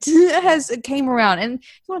getting it came around. And if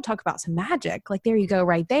you want to talk about some magic, like there you go,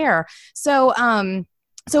 right there. So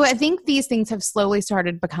I think these things have slowly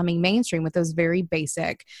started becoming mainstream with those very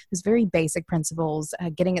basic principles,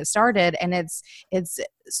 getting it started, and it's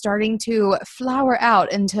starting to flower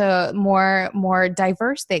out into more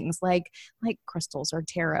diverse things like crystals or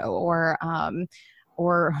tarot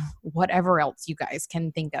or whatever else you guys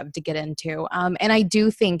can think of to get into. And I do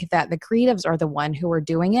think that the creatives are the one who are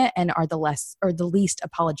doing it and are the least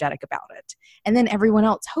apologetic about it. And then everyone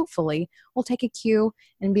else, hopefully, will take a cue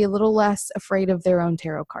and be a little less afraid of their own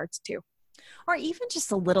tarot cards too. Or even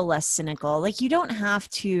just a little less cynical. Like, you don't have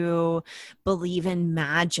to believe in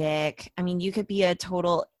magic. I mean, you could be a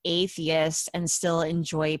total atheist and still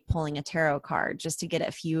enjoy pulling a tarot card just to get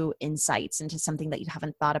a few insights into something that you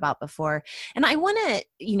haven't thought about before. And I want to,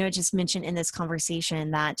 just mention in this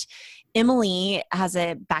conversation that Emily has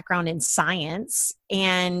a background in science,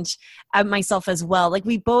 and myself as well. Like,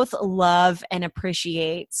 we both love and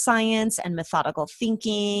appreciate science and methodical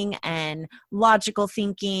thinking and logical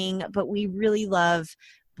thinking, but we really love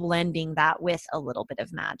blending that with a little bit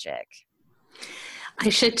of magic. I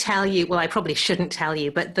should tell you, well, I probably shouldn't tell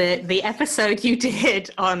you, but the episode you did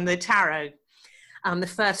on the tarot, the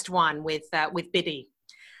first one with Biddy,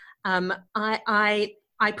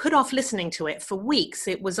 I put off listening to it for weeks.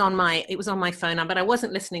 It was on my phone, but I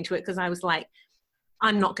wasn't listening to it because I was like,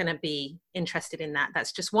 I'm not going to be interested in that.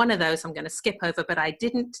 That's just one of those I'm going to skip over, but I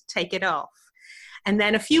didn't take it off. And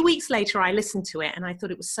then a few weeks later, I listened to it and I thought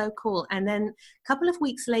it was so cool. And then a couple of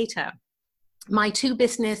weeks later, my two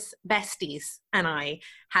business besties and I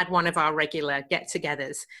had one of our regular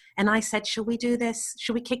get-togethers. And I said, shall we do this?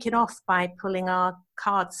 Shall we kick it off by pulling our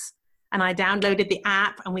cards? And I downloaded the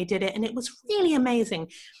app and we did it. And it was really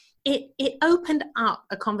amazing. It opened up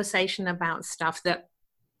a conversation about stuff that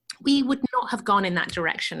we would not have gone in that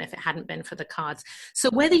direction if it hadn't been for the cards.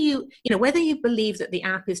 So whether you believe that the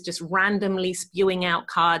app is just randomly spewing out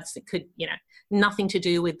cards that could, nothing to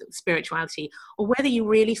do with spirituality, or whether you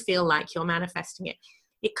really feel like you're manifesting it,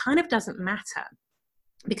 it kind of doesn't matter,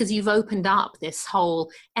 because you've opened up this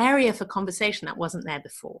whole area for conversation that wasn't there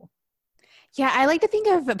before. Yeah, I like to think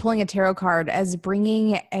of pulling a tarot card as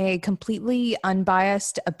bringing a completely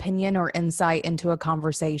unbiased opinion or insight into a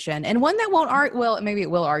conversation, and one that won't maybe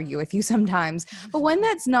it will argue with you sometimes, but one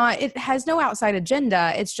that's not, it has no outside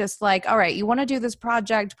agenda. It's just like, all right, you want to do this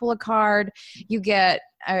project, pull a card, you get,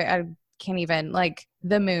 I can't even, like,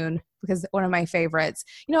 the moon, because one of my favorites,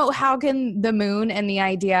 how can the moon and the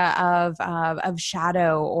idea of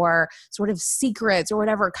shadow or sort of secrets or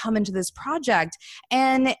whatever come into this project?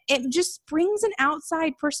 And it just brings an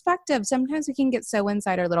outside perspective. Sometimes we can get so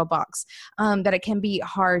inside our little box that it can be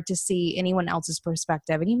hard to see anyone else's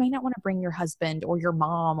perspective. And you may not want to bring your husband or your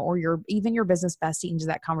mom or even your business bestie into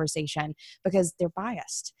that conversation because they're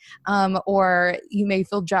biased, or you may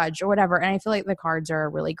feel judged or whatever. And I feel like the cards are a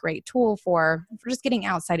really great tool for just getting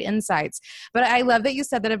outside insights. But I love that you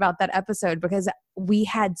said that about that episode, because we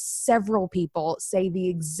had several people say the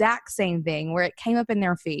exact same thing where it came up in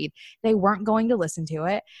their feed. They weren't going to listen to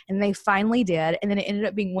it, and they finally did. And then it ended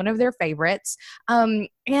up being one of their favorites. And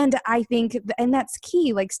I think, and that's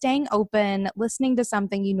key, like staying open, listening to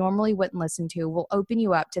something you normally wouldn't listen to will open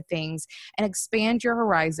you up to things and expand your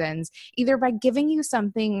horizons, either by giving you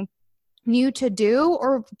something new to do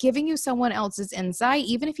or giving you someone else's insight,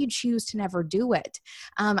 even if you choose to never do it.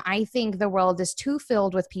 I think the world is too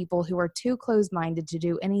filled with people who are too closed-minded to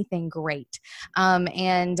do anything great.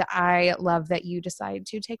 And I love that you decided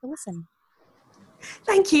to take a listen.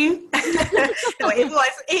 Thank you. No, it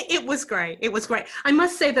was great. It was great. I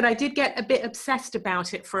must say that I did get a bit obsessed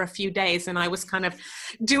about it for a few days, and I was kind of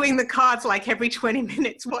doing the cards like every 20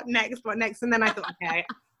 minutes, what next? And then I thought, okay,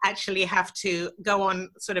 I actually have to go on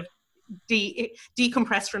sort of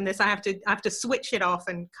decompress from this. I have to switch it off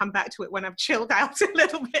and come back to it when I've chilled out a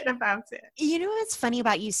little bit about it. You know what's funny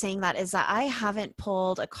about you saying that is that I haven't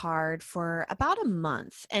pulled a card for about a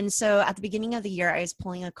month. And so at the beginning of the year, I was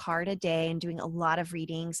pulling a card a day and doing a lot of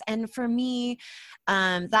readings. And for me,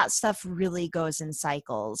 that stuff really goes in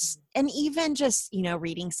cycles. And even just,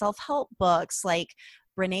 reading self-help books like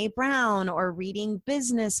Brene Brown or reading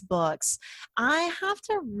business books, I have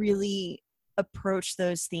to really approach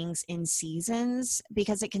those things in seasons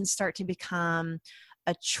because it can start to become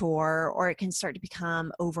a chore or it can start to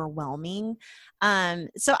become overwhelming.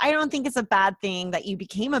 So I don't think it's a bad thing that you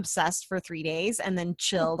became obsessed for 3 days and then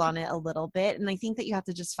chilled on it a little bit. And I think that you have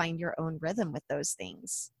to just find your own rhythm with those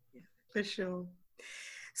things. Yeah, for sure.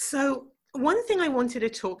 So one thing I wanted to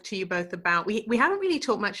talk to you both about, we haven't really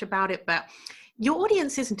talked much about it, but your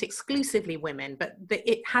audience isn't exclusively women, but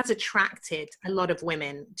it has attracted a lot of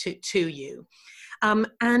women to you. And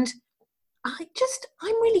I'm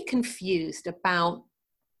really confused about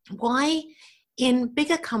why in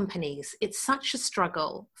bigger companies, it's such a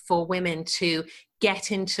struggle for women to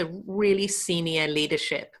get into really senior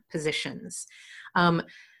leadership positions.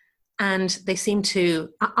 And they seem to,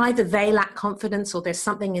 either they lack confidence or there's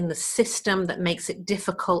something in the system that makes it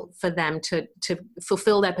difficult for them to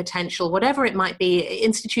fulfill their potential, whatever it might be,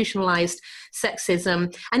 institutionalized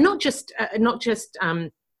sexism, and not just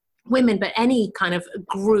women, but any kind of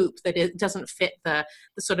group that it doesn't fit the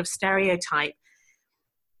sort of stereotype.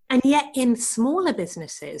 And yet in smaller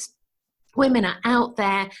businesses, women are out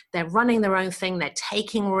there, they're running their own thing, they're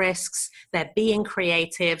taking risks, they're being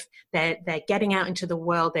creative, they're getting out into the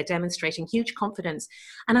world, they're demonstrating huge confidence.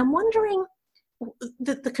 And I'm wondering,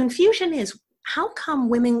 the confusion is, how come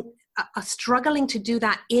women are struggling to do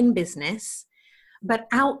that in business, but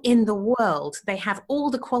out in the world, they have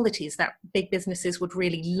all the qualities that big businesses would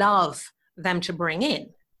really love them to bring in?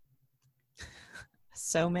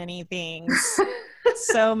 So many things.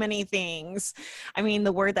 So many things. I mean,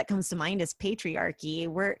 the word that comes to mind is patriarchy.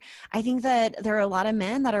 I think that there are a lot of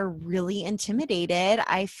men that are really intimidated.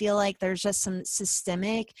 I feel like there's just some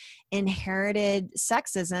systemic inherited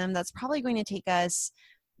sexism that's probably going to take us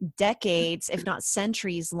decades, if not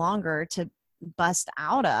centuries longer to bust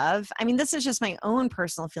out of. I mean, this is just my own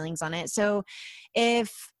personal feelings on it. So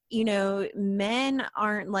if men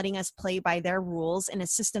aren't letting us play by their rules in a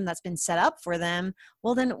system that's been set up for them,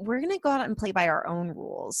 well, then we're going to go out and play by our own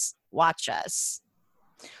rules. Watch us.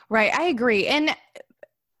 Right. I agree. And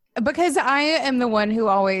because I am the one who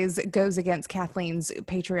always goes against Kathleen's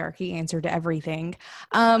patriarchy answer to everything,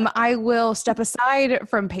 I will step aside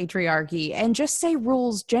from patriarchy and just say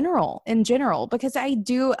rules in general, because I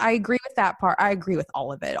agree with that part. I agree with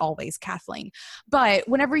all of it, always, Kathleen. But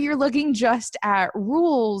whenever you're looking just at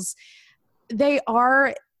rules, they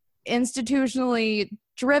are institutionally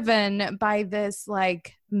driven by this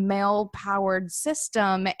like male-powered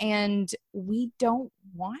system, and we don't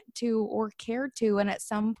want to or care to. And at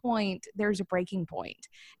some point, there's a breaking point,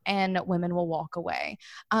 and women will walk away.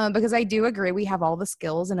 Because I do agree, we have all the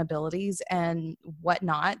skills and abilities and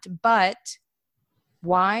whatnot, but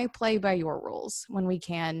why play by your rules when we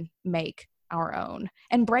can make our own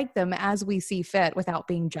and break them as we see fit without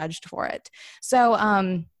being judged for it? So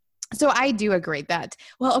I do agree that,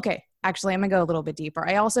 well, okay, actually, I'm going to go a little bit deeper.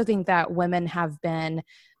 I also think that women have been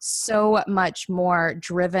so much more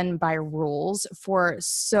driven by rules for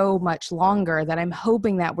so much longer that I'm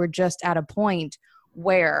hoping that we're just at a point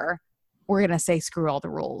where we're going to say screw all the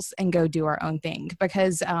rules and go do our own thing.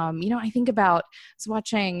 Because, I think about, I was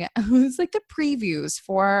watching, it's like the previews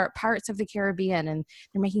for Pirates of the Caribbean, and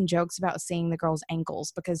they're making jokes about seeing the girls'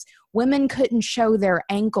 ankles because women couldn't show their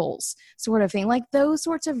ankles, sort of thing. Like those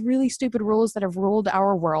sorts of really stupid rules that have ruled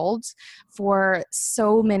our worlds for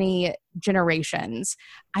so many generations.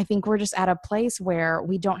 I think we're just at a place where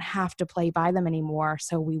we don't have to play by them anymore,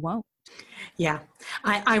 so we won't. Yeah,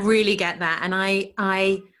 I really get that. And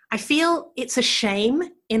I feel it's a shame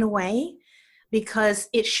in a way, because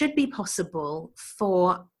it should be possible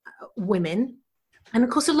for women. And of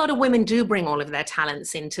course, a lot of women do bring all of their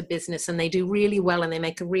talents into business, and they do really well, and they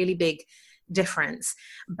make a really big difference.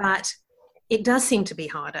 But it does seem to be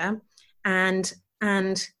harder. And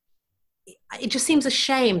it just seems a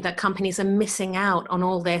shame that companies are missing out on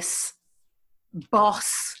all this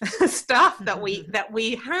boss stuff that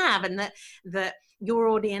we have, and that your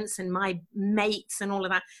audience and my mates and all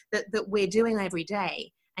of that we're doing every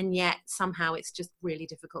day. And yet somehow it's just really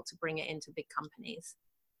difficult to bring it into big companies.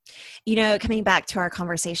 You know, coming back to our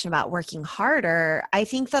conversation about working harder, I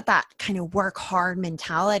think that kind of work hard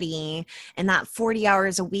mentality and that 40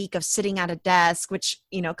 hours a week of sitting at a desk, which,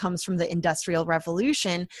 you know, comes from the Industrial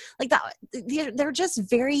Revolution, like that, they're just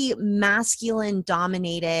very masculine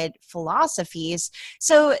dominated philosophies.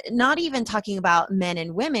 So not even talking about men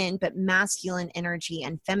and women, but masculine energy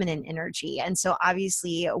and feminine energy. And so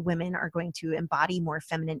obviously women are going to embody more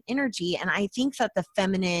feminine energy. And I think that the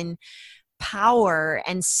feminine power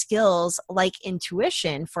and skills like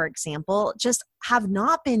intuition, for example, just have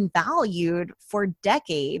not been valued for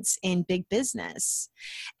decades in big business.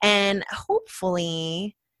 And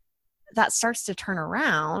hopefully that starts to turn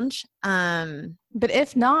around. But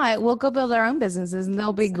if not, we'll go build our own businesses and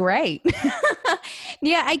they'll be great.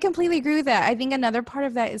 Yeah, I completely agree with that. I think another part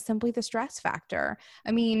of that is simply the stress factor.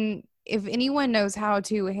 I mean, if anyone knows how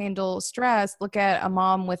to handle stress, look at a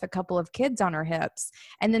mom with a couple of kids on her hips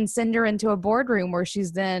and then send her into a boardroom where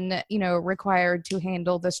she's then, you know, required to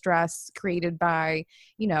handle the stress created by,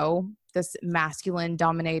 you know, this masculine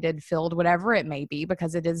dominated field, whatever it may be,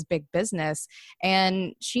 because it is big business.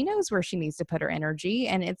 And she knows where she needs to put her energy,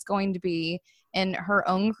 and it's going to be in her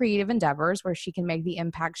own creative endeavors where she can make the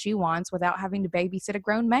impact she wants without having to babysit a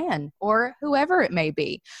grown man or whoever it may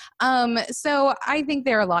be. So I think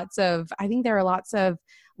there are lots of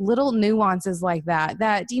little nuances like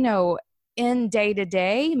that, you know, in day to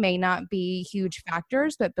day may not be huge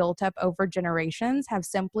factors, but built up over generations have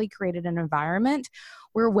simply created an environment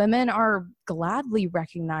where women are gladly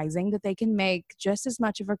recognizing that they can make just as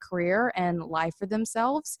much of a career and life for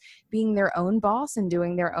themselves, being their own boss and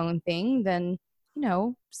doing their own thing, than, you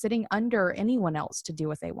know, sitting under anyone else to do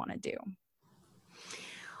what they want to do.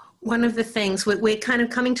 One of the things, we're kind of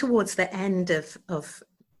coming towards the end of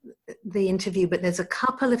the interview, but there's a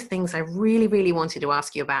couple of things I really, really wanted to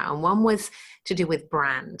ask you about. And one was to do with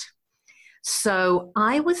brand. So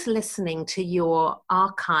I was listening to your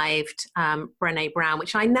archived Brené Brown,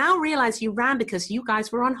 which I now realize you ran because you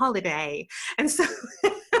guys were on holiday. And so,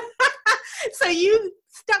 so you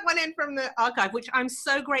stuck one in from the archive, which I'm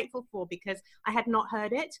so grateful for because I had not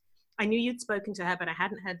heard it. I knew you'd spoken to her, but I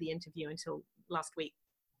hadn't heard the interview until last week.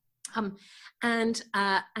 And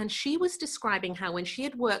she was describing how when she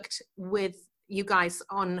had worked with you guys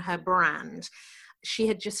on her brand, she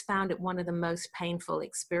had just found it one of the most painful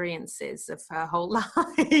experiences of her whole life,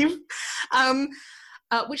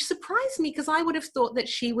 which surprised me because I would have thought that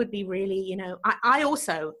she would be really, you know, I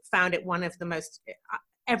also found it one of the most,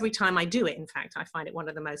 every time I do it, in fact, I find it one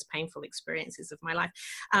of the most painful experiences of my life.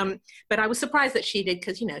 But I was surprised that she did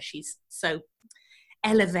because, you know, she's so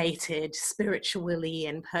elevated spiritually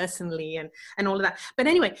and personally and all of that. But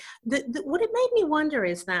anyway, what it made me wonder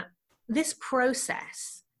is that this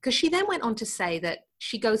process, because she then went on to say that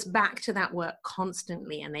she goes back to that work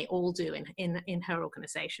constantly, and they all do in her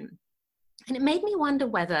organization. And it made me wonder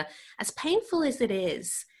whether, as painful as it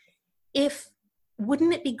is,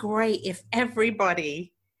 wouldn't it be great if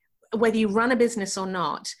everybody, whether you run a business or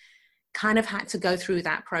not, kind of had to go through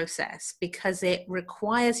that process, because it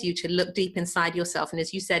requires you to look deep inside yourself. And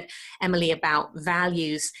as you said, Emily, about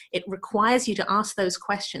values, it requires you to ask those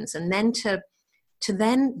questions and then to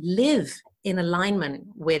then live in alignment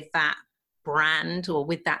with that brand or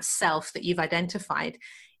with that self that you've identified.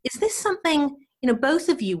 Is this something, you know, both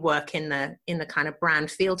of you work in the kind of brand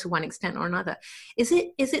field to one extent or another. Is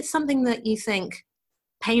it something that you think,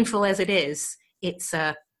 painful as it is, it's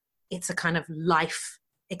a kind of life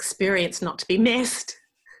experience not to be missed?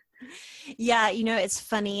 Yeah, you know, it's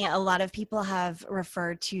funny. A lot of people have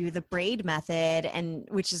referred to the braid method, and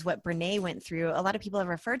which is what Brené went through. A lot of people have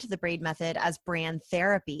referred to the braid method as brand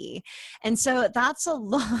therapy. And so that's a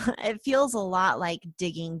lot, it feels a lot like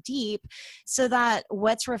digging deep so that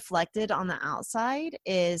what's reflected on the outside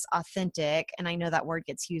is authentic. And I know that word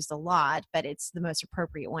gets used a lot, but it's the most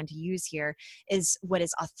appropriate one to use here, is what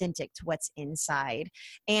is authentic to what's inside.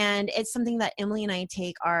 And it's something that Emily and I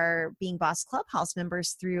take our Being Boss Clubhouse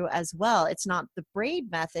members through as well. It's not the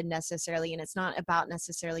braid method necessarily, and it's not about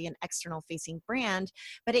necessarily an external facing brand,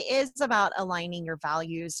 but it is about aligning your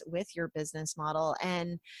values with your business model.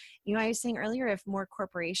 And, you know, I was saying earlier, if more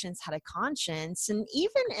corporations had a conscience, and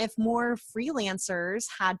even if more freelancers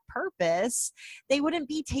had purpose, they wouldn't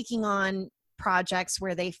be taking on projects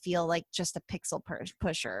where they feel like just a pixel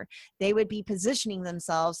pusher. They would be positioning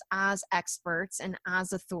themselves as experts and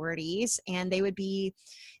as authorities, and they would be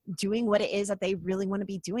doing what it is that they really want to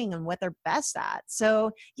be doing and what they're best at.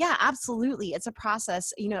 So yeah, absolutely. It's a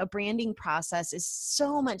process. You know, a branding process is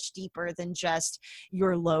so much deeper than just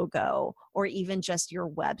your logo or even just your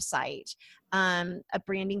website. a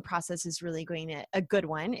branding process is really a good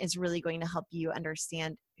one is really going to help you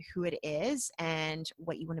understand who it is and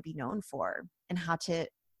what you want to be known for and how to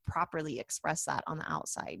properly express that on the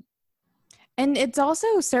outside. And it's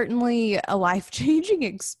also certainly a life-changing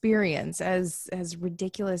experience, as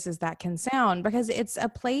ridiculous as that can sound, because it's a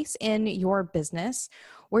place in your business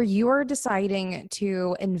where you are deciding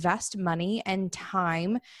to invest money and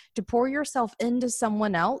time to pour yourself into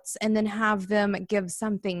someone else and then have them give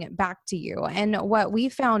something back to you. And what we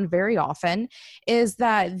found very often is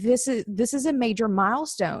that this is a major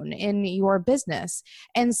milestone in your business.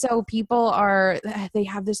 And so they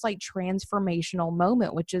have this like transformational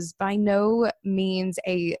moment, which is by no means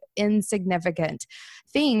a insignificant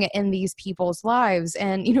thing in these people's lives.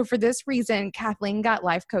 And, for this reason, Kathleen got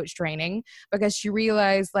life coach training because she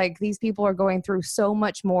realized like these people are going through so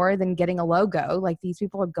much more than getting a logo. Like these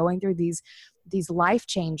people are going through these life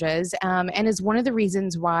changes, and is one of the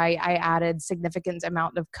reasons why I added significant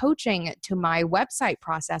amount of coaching to my website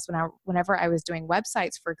process whenever I was doing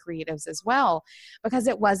websites for creatives as well, because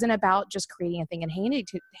it wasn't about just creating a thing and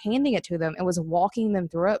handing it to them. It was walking them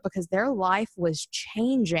through it because their life was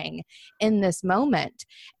changing in this moment.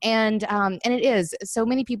 And it is, so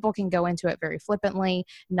many people can go into it very flippantly,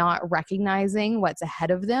 not recognizing what's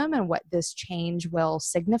ahead of them and what this change will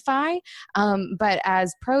signify. But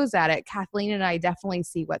as pros at it, Kathleen and I definitely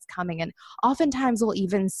see what's coming. And oftentimes we'll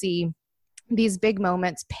even see these big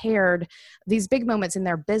moments in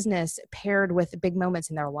their business paired with big moments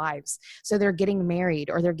in their lives. So they're getting married,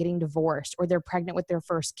 or they're getting divorced, or they're pregnant with their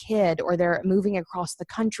first kid, or they're moving across the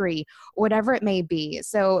country, or whatever it may be.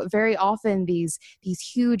 So very often these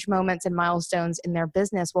huge moments and milestones in their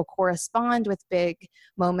business will correspond with big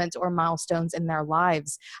moments or milestones in their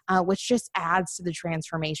lives, which just adds to the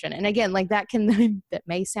transformation. And again, like that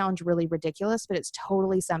may sound really ridiculous, but it's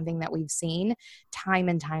totally something that we've seen time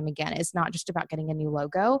and time again. It's not just about getting a new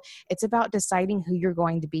logo. It's about deciding who you're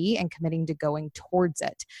going to be and committing to going towards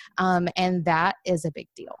it. And that is a big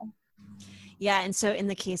deal. Yeah. And so in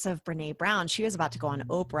the case of Brene Brown, she was about to go on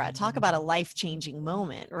Oprah. Talk about a life-changing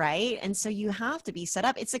moment, right? And so you have to be set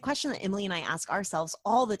up. It's a question that Emily and I ask ourselves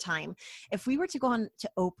all the time. If we were to go on to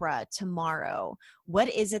Oprah tomorrow,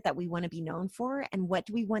 what is it that we want to be known for? And what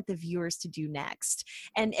do we want the viewers to do next?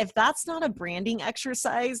 And if that's not a branding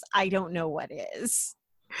exercise, I don't know what is.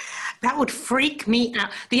 That would freak me out.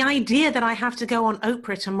 The idea that I have to go on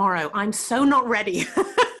Oprah tomorrow, I'm so not ready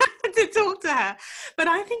to talk to her. But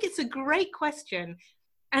I think it's a great question.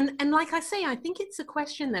 And like I say, I think it's a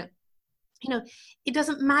question that, it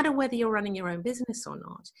doesn't matter whether you're running your own business or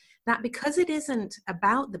not, that because it isn't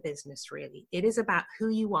about the business really, it is about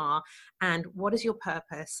who you are and what is your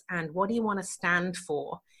purpose and what do you want to stand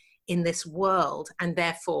for in this world. And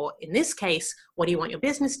therefore, in this case, what do you want your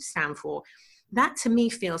business to stand for? That to me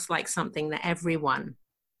feels like something that everyone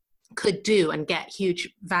could do and get huge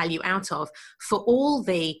value out of, for all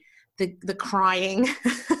the crying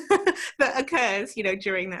that occurs,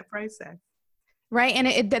 during that process. Right.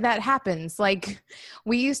 And that happens. Like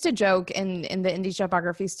we used to joke in the Indie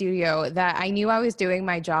Chefography studio that I knew I was doing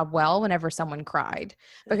my job well whenever someone cried,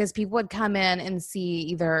 because people would come in and see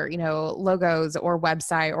either, logos or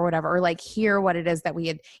website or whatever, or like hear what it is that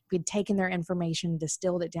we'd taken their information,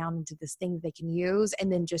 distilled it down into this thing that they can use.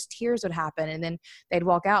 And then just tears would happen. And then they'd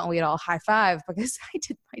walk out and we'd all high five because I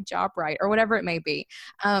did my job right, or whatever it may be.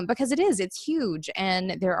 Because it's huge,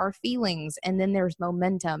 and there are feelings, and then there's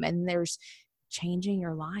momentum, and there's changing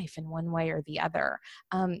your life in one way or the other.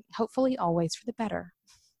 Hopefully always for the better.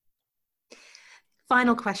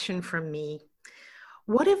 Final question from me.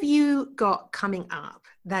 What have you got coming up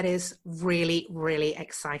that is really, really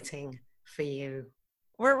exciting for you?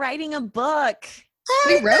 We're writing a book.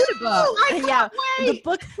 We wrote a book. Yeah,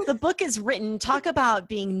 the book is written. Talk about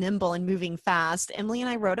being nimble and moving fast. Emily and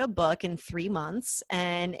I wrote a book in 3 months,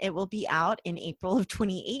 and it will be out in April of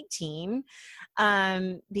 2018,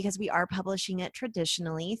 because we are publishing it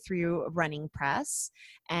traditionally through Running Press,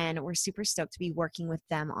 and we're super stoked to be working with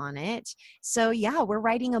them on it. So yeah, we're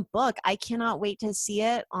writing a book. I cannot wait to see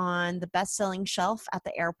it on the best-selling shelf at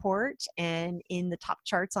the airport and in the top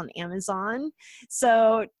charts on Amazon.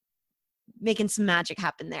 So making some magic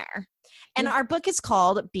happen there. And our book is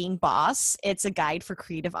called Being Boss. It's a guide for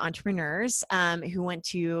creative entrepreneurs who want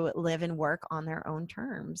to live and work on their own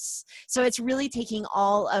terms. So it's really taking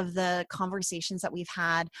all of the conversations that we've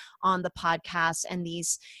had on the podcast and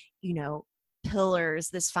these, pillars,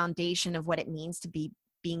 this foundation of what it means to be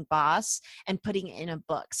being boss, and putting it in a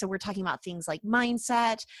book. So we're talking about things like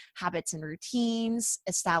mindset, habits and routines,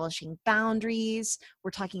 establishing boundaries.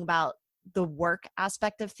 We're talking about the work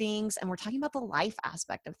aspect of things, and we're talking about the life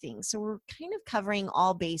aspect of things. So we're kind of covering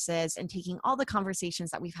all bases and taking all the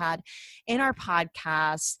conversations that we've had in our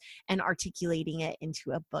podcast and articulating it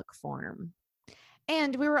into a book form.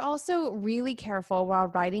 And we were also really careful while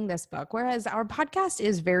writing this book, whereas our podcast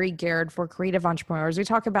is very geared for creative entrepreneurs. We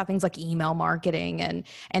talk about things like email marketing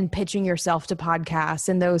and pitching yourself to podcasts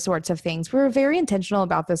and those sorts of things. We were very intentional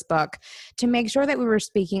about this book to make sure that we were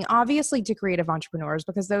speaking obviously to creative entrepreneurs,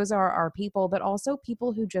 because those are our people, but also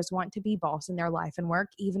people who just want to be boss in their life and work,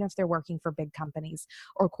 even if they're working for big companies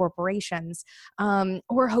or corporations,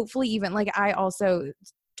 or hopefully even like I also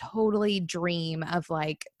totally dream of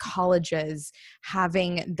like colleges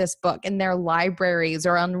having this book in their libraries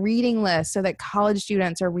or on reading lists so that college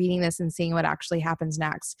students are reading this and seeing what actually happens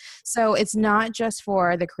next. So it's not just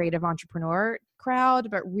for the creative entrepreneur crowd,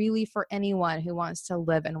 but really for anyone who wants to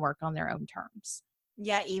live and work on their own terms.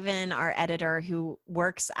 Yeah, even our editor who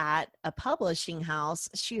works at a publishing house,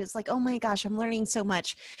 she was like, oh my gosh, I'm learning so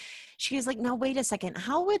much. She was like, no, wait a second.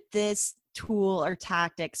 How would this tool or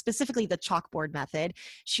tactic, specifically the chalkboard method,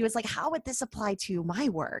 she was like, how would this apply to my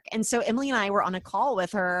work? And so Emily and I were on a call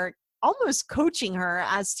with her, almost coaching her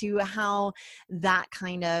as to how that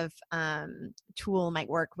kind of tool might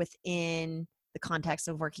work within the context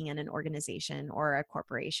of working in an organization or a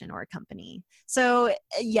corporation or a company. So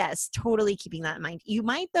yes, totally keeping that in mind. You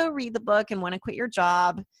might though read the book and want to quit your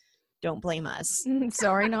job. Don't blame us.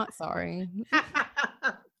 Sorry, not sorry.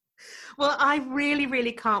 Well, I really,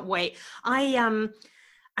 really can't wait. I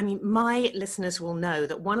mean, my listeners will know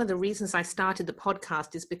that one of the reasons I started the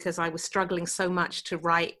podcast is because I was struggling so much to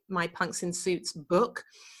write my Punks in Suits book.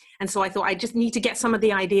 And so I thought I just need to get some of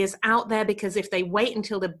the ideas out there, because if they wait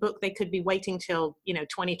until the book, they could be waiting till,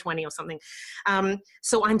 2020 or something.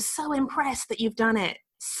 So I'm so impressed that you've done it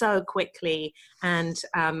so quickly. And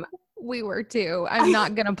we were too. I'm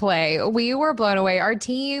not going to play. We were blown away. Our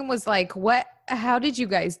team was like, what? How did you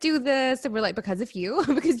guys do this? And we're like, because of you,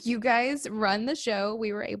 because you guys run the show,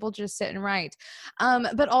 we were able to just sit and write.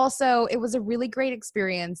 But also it was a really great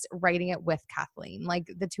experience writing it with Kathleen. Like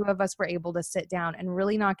the two of us were able to sit down and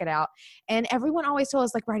really knock it out. And everyone always told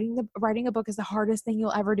us like writing a book is the hardest thing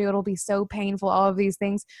you'll ever do. It'll be so painful, all of these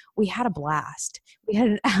things. We had a blast. We had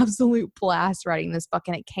an absolute blast writing this book,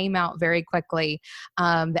 and it came out very quickly.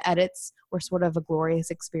 The edits were sort of a glorious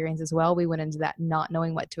experience as well. We went into that not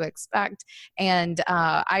knowing what to expect. And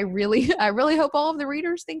I really hope all of the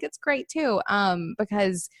readers think it's great too,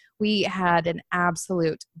 because we had an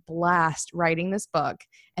absolute blast writing this book.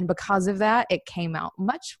 And because of that, it came out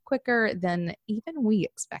much quicker than even we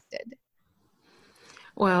expected.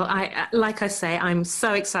 Well, like I say, I'm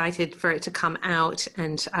so excited for it to come out,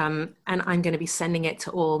 and I'm going to be sending it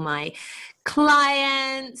to all my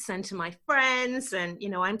clients and to my friends, and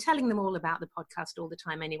I'm telling them all about the podcast all the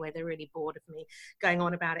time anyway. They're really bored of me going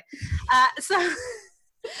on about it. So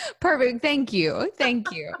perfect. Thank you,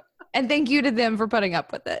 and thank you to them for putting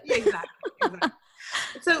up with it. Exactly.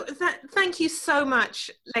 So thank you so much,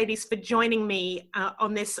 ladies, for joining me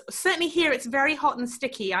on this. Certainly here it's very hot and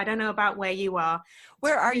sticky. I don't know about where you are.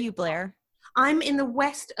 Where are you, Blair? I'm in the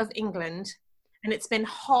west of England, and it's been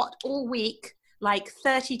hot all week, like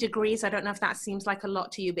 30 degrees. I don't know if that seems like a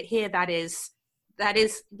lot to you, but here that is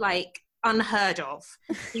like unheard of.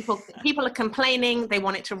 People are complaining. They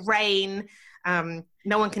want it to rain. No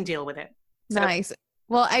one can deal with it. So, nice.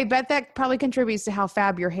 Well, I bet that probably contributes to how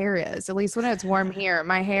fab your hair is. At least when it's warm here,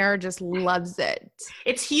 my hair just loves it.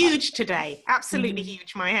 It's huge today. Absolutely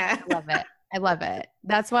huge, my hair. I love it.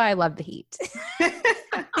 That's why I love the heat.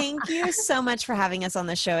 Thank you so much for having us on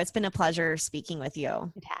the show. It's been a pleasure speaking with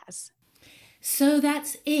you. It has. So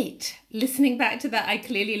that's it. Listening back to that, I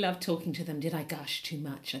clearly loved talking to them. Did I gush too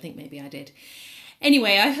much? I think maybe I did.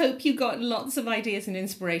 Anyway, I hope you got lots of ideas and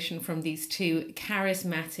inspiration from these two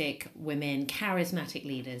charismatic women, charismatic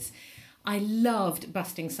leaders. I loved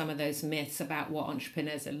busting some of those myths about what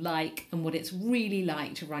entrepreneurs are like and what it's really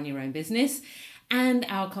like to run your own business, and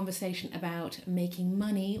our conversation about making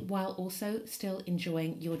money while also still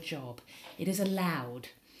enjoying your job. It is allowed.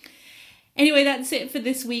 Anyway, that's it for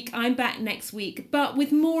this week. I'm back next week, but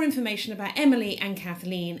with more information about Emily and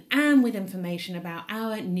Kathleen, and with information about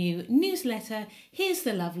our new newsletter. Here's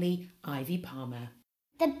the lovely Ivy Palmer.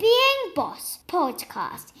 The Being Boss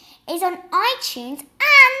podcast is on iTunes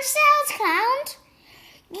and SoundCloud.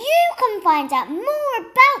 You can find out more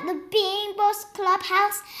about the Being Boss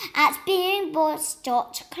Clubhouse at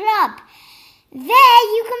beingboss.club. There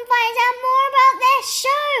you can find out more about their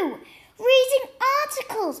show, reading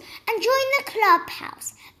articles, and join the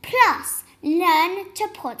clubhouse. Plus, learn to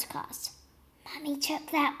podcast. Mummy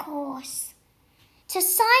took that course. to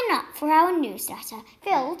sign up for our newsletter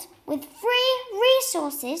filled with free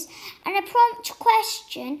resources and a prompt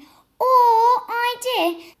question or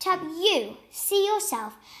idea to help you see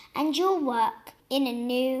yourself and your work in a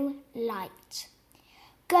new light.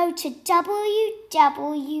 Go to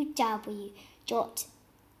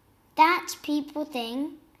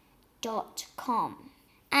www.thatpeoplething.com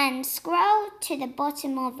and scroll to the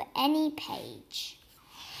bottom of any page.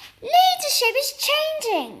 Leadership is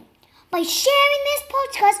changing. By sharing this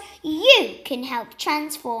podcast, you can help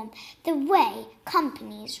transform the way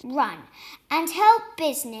companies run and help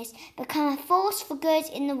business become a force for good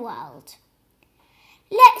in the world.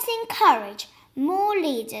 Let's encourage more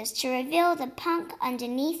leaders to reveal the punk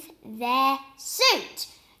underneath their suit.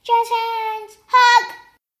 Jazz hands, hug!